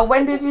 really though.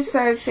 When did you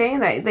start saying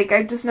that? Like,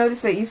 I just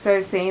noticed that you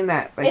started saying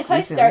that. Like,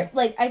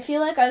 recently. I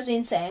feel like I've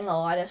been saying a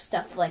lot of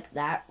stuff like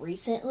that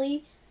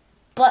recently.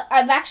 But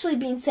I've actually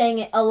been saying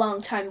it a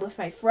long time with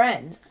my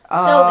friends.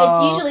 So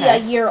it's usually a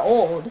year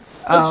old.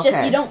 It's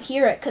just you don't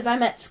hear it because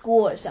I'm at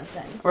school or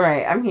something.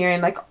 Right, I'm hearing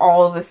like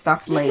all of the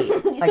stuff late.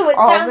 Like, so it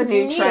all sounds the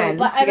new new, trends.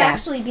 but I've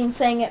actually been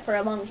saying it for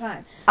a long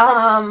time.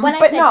 When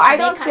I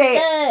don't say.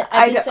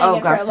 Oh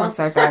gosh, don't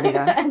start that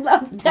again. I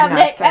love Do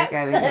not start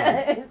that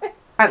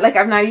again.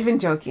 I'm not even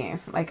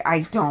joking. Like,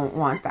 I don't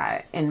want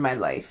that in my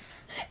life.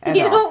 You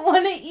don't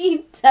want to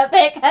eat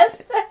tabak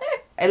custard?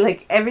 I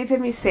like every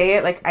time you say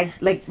it, like I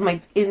like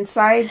my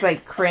insides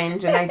like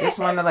cringe and I just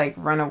want to like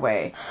run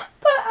away.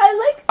 But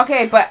I like.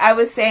 Okay, but I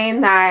was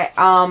saying that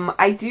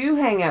I do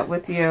hang out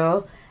with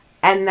you,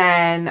 and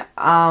then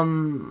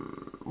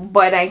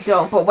but I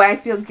don't. But when I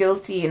feel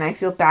guilty and I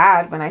feel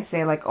bad when I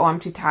say like, oh, I'm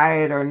too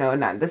tired or no,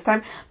 not this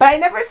time. But I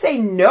never say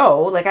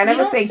no. Like I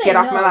never say get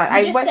off my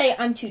lawn. You just say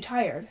I'm too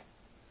tired.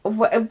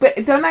 But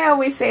don't I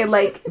always say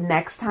like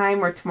next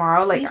time or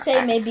tomorrow? Like you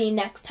say maybe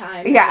next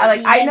time. Yeah,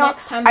 like I know.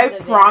 Next time I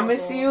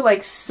promise you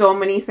like so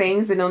many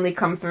things and only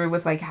come through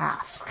with like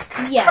half.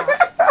 Yeah.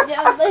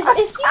 If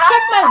you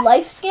check my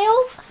life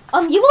scales,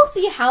 you will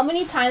see how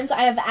many times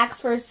I have asked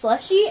for a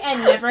slushie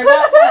and never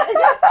got one.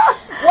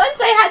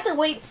 Once I had to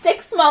wait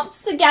 6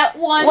 months to get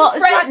one. Well,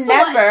 it's not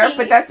never, slushie.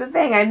 but that's the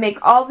thing. I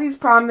make all these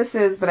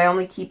promises, but I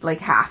only keep like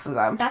half of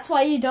them. That's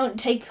why you don't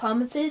take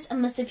promises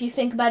unless if you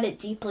think about it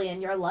deeply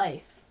in your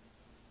life.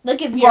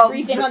 Like if you're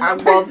briefing on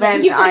the person,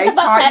 then you think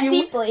about that you,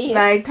 deeply. Then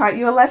I taught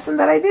you a lesson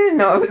that I didn't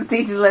know it was a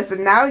teaching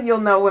lesson. Now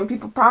you'll know when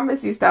people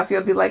promise you stuff,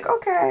 you'll be like,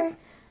 okay.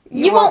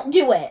 You won't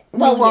do it.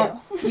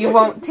 You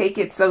won't take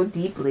it so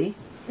deeply.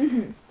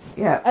 Mm-hmm.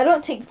 Yeah. I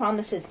don't take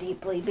promises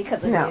deeply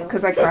because of you. No,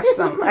 because I crush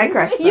them. I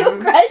crush them.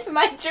 You crush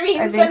my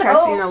dreams. I've been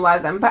crushing a lot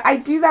of them, but I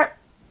do that.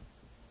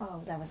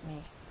 Oh, that was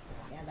me.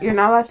 You're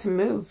not allowed to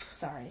move.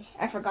 Sorry.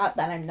 I forgot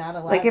that I'm not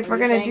allowed to. Like, if we're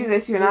going to do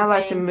this, you're not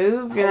allowed to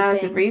move. You're not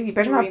allowed to breathe. You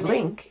better not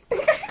blink.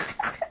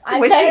 I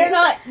better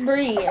not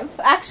breathe.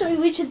 Actually,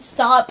 we should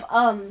stop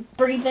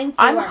breathing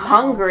through I'm our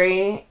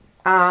hungry.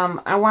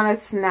 I want a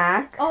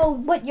snack. Oh,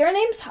 what? Your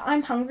name's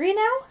I'm Hungry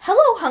now?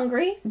 Hello,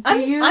 Hungry.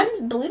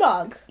 I'm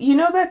Bluedog. You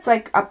know that's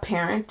like a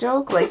parent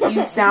joke? Like,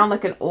 you sound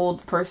like an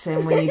old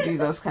person when you do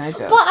those kind of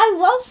jokes. But I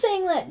love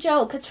saying that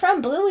joke. It's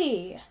from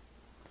Bluey.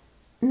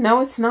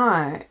 No, it's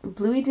not.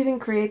 Bluey didn't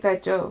create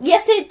that joke.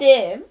 Yes, it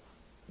did.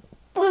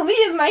 Bluey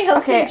is my hope.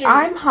 Okay,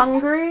 I'm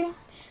hungry.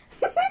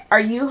 Are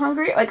you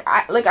hungry?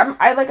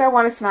 I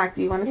want a snack.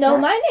 Do you want a snack? No,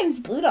 my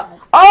name's Bluedog.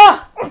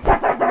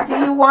 Oh! Do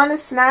you want a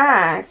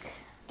snack?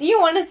 Do you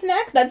want a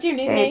snack? That's your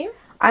new name?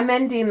 I'm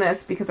ending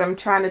this because I'm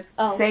trying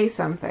to say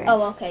something.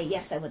 Oh, okay.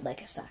 Yes, I would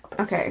like a snack, please.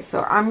 Okay,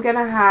 so I'm going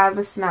to have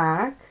a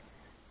snack,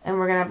 and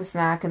we're going to have a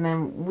snack, and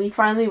then we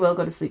finally will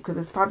go to sleep because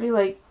it's probably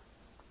like,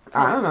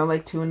 I don't know,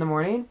 like 2 in the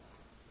morning.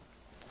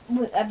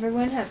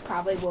 Everyone has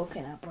probably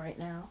woken up right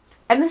now.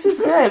 And this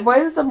is good. What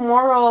is the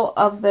moral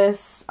of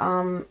this,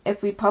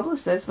 if we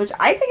publish this? Which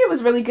I think it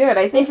was really good.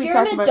 I think if you're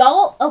an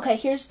adult, okay,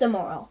 here's the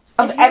moral.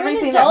 Of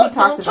everything that we talked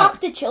about. Don't talk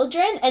to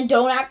children and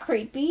don't act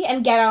creepy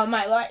and get out of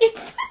my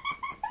life.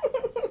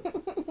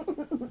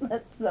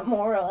 That's the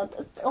moral of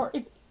the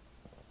story.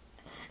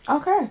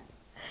 Okay.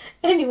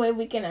 Anyway,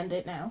 we can end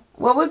it now.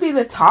 What would be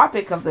the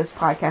topic of this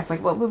podcast?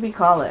 Like, what would we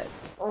call it?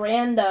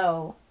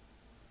 Rando.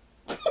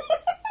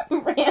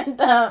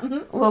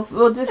 Random.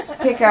 We'll just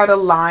pick out a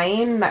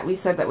line that we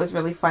said that was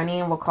really funny,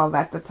 and we'll call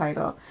that the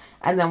title.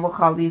 And then we'll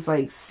call these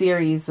like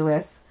series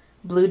with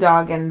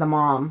Bluedog and The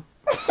Mom.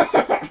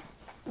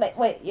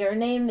 Wait, your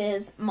name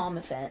is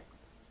Momephant.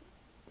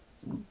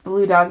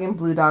 Bluedog and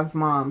Bluedog's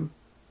mom.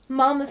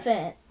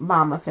 Momephant.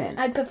 Momephant.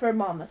 I prefer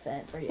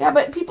Momephant for you. Yeah,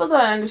 but people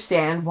don't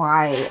understand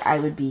why I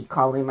would be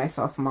calling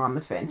myself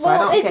Momephant. So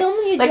well, I don't it's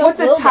only a like joke. What's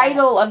the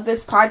title of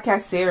this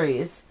podcast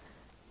series?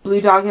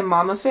 Bluedog and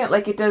Momephant?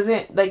 Like, it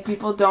doesn't, like,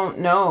 people don't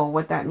know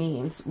what that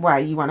means. Why,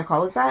 you want to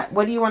call it that?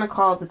 What do you want to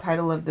call the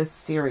title of this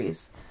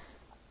series?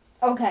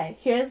 Okay,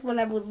 here's what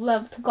I would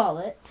love to call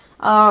it.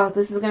 Oh,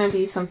 this is going to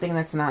be something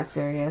that's not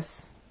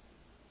serious.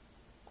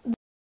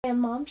 And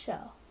Mom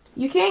Show.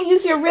 You can't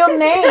use your real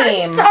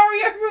name. Sorry,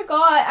 I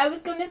forgot. I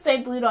was going to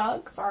say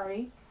Bluedog.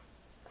 Sorry.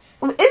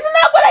 Isn't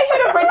that what I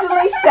had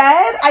originally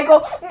said? I go,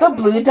 the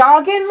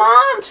Bluedog and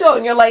Mom show.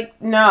 And you're like,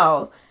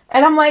 no.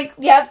 And I'm like,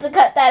 You have to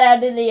cut that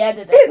out in the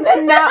editing. and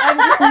then now I'm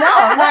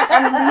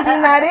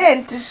leading that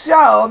in to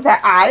show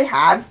that I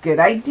have good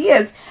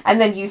ideas. And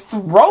then you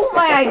throw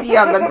my idea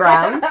on the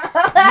ground,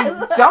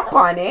 you jump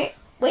on it,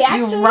 Wait,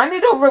 actually, you run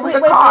it over with a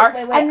wait, car,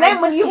 wait, and then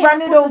when you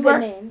run it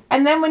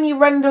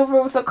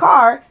over, with a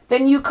car,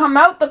 then you come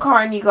out the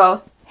car and you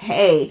go,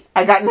 hey,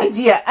 I got an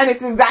idea. And it's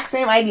the exact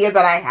same idea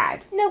that I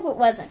had. No, it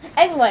wasn't.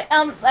 Anyway,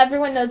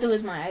 everyone knows it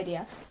was my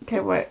idea.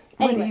 Okay, what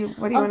Anyway, do you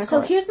want to call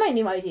so it? here's my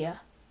new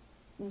idea.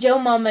 Joe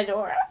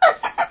Mamadora.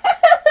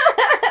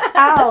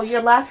 Ow,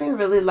 you're laughing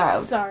really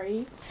loud.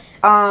 Sorry.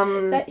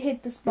 That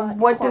hit the spot.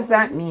 What does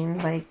that mean?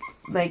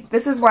 Like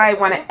this is why I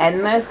want to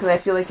end this, because I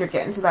feel like you're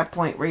getting to that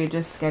point where you're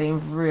just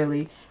getting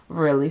really,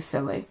 really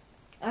silly.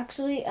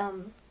 Actually,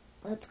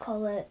 let's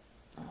call it,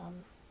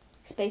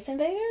 Space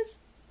Invaders?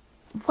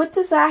 What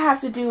does that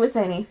have to do with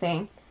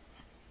anything?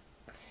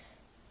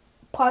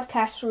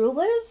 Podcast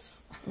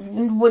Rulers?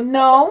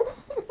 No.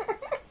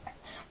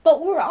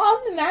 But we're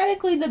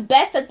automatically the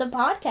best at the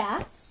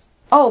podcasts.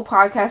 Oh,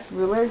 podcast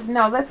rulers?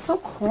 No, that's so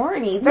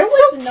corny. No, That's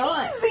it's so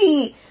not.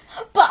 cheesy.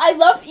 But I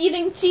love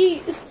eating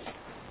cheese.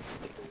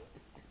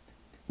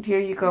 Here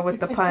you go with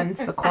the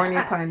puns, the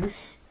corny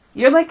puns.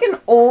 You're like an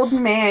old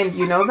man,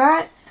 you know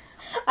that?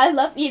 I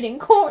love eating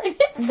corn.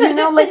 It's so You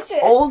know, like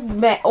delicious.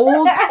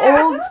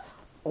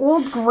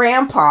 old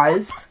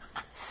grandpas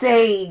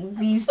say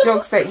these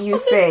jokes that you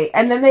say,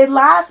 and then they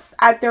laugh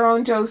at their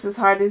own jokes as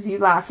hard as you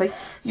laugh. Like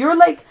you're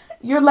like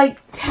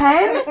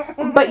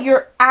 10, but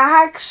you're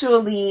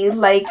actually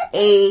like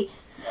a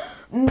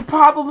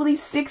probably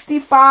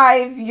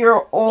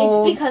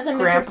 65-year-old It's because I'm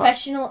grandpa. a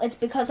professional. It's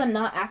because I'm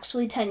not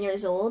actually 10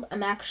 years old.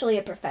 I'm actually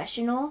a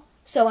professional.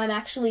 So I'm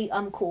actually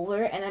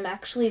cooler, and I'm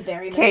actually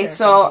very mature. Okay,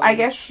 so I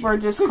guess we're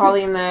just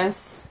calling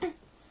this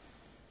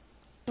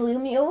Blue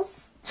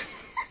Mules.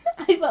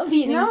 I love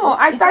eating. No,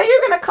 I thought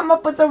you were going to come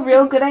up with a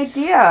real good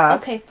idea.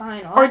 Okay,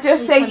 fine. Or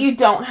just say you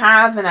don't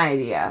have an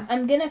idea.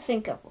 I'm gonna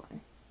think of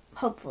one.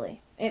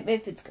 Hopefully, if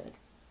it's good.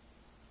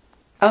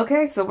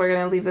 Okay, so we're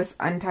going to leave this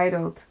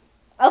untitled.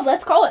 Oh,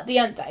 let's call it The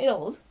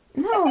Untitled.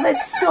 No,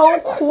 that's so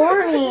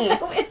corny.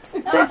 No, it's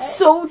not. That's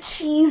so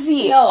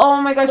cheesy. No,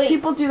 oh my gosh, wait.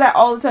 people do that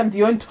all the time.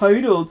 The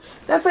Untitled.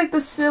 That's like the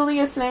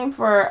silliest name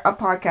for a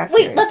podcast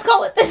Wait, series. let's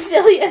call it the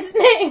silliest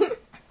name.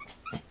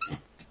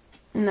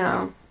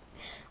 No.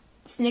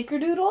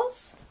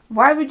 Snickerdoodles?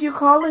 Why would you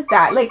call it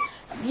that? Like,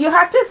 you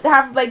have to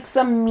have like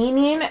some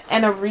meaning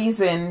and a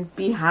reason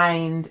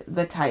behind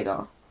the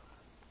title.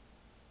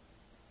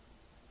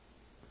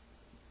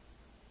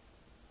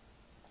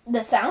 The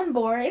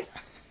soundboard.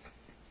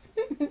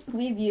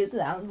 We've used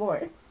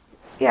soundboard.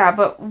 Yeah,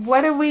 but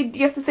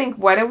you have to think,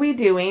 what are we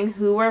doing?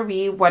 Who are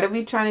we? What are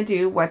we trying to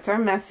do? What's our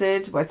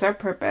message? What's our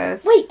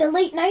purpose? Wait, the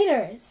late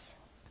nighters.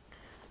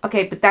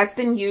 Okay, but that's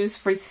been used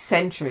for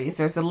centuries.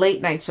 There's a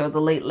late night show,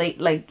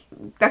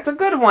 that's a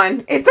good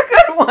one. It's a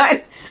good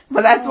one.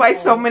 But that's why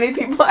so many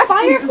people have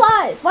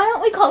Fireflies. Why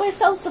don't we call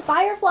ourselves the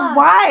Fireflies?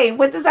 Why?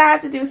 What does that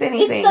have to do with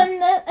anything?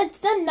 It's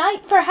the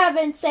night, for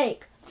heaven's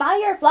sake.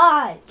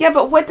 Fireflies. Yeah,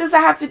 but what does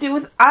that have to do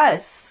with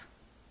us?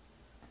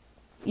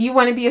 You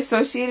want to be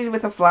associated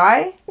with a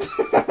fly?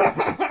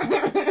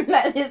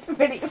 That is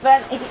pretty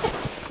funny.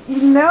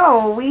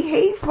 No, we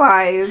hate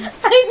flies.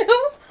 I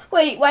know.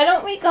 Wait, why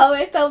don't we call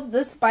ourselves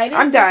the Spider?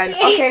 I'm done.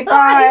 68 Okay,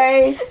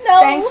 Flies? bye. No.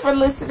 Thanks for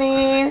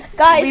listening.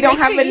 Guys, we don't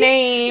make have sure a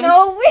name.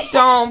 No, we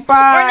Don't.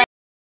 Bye.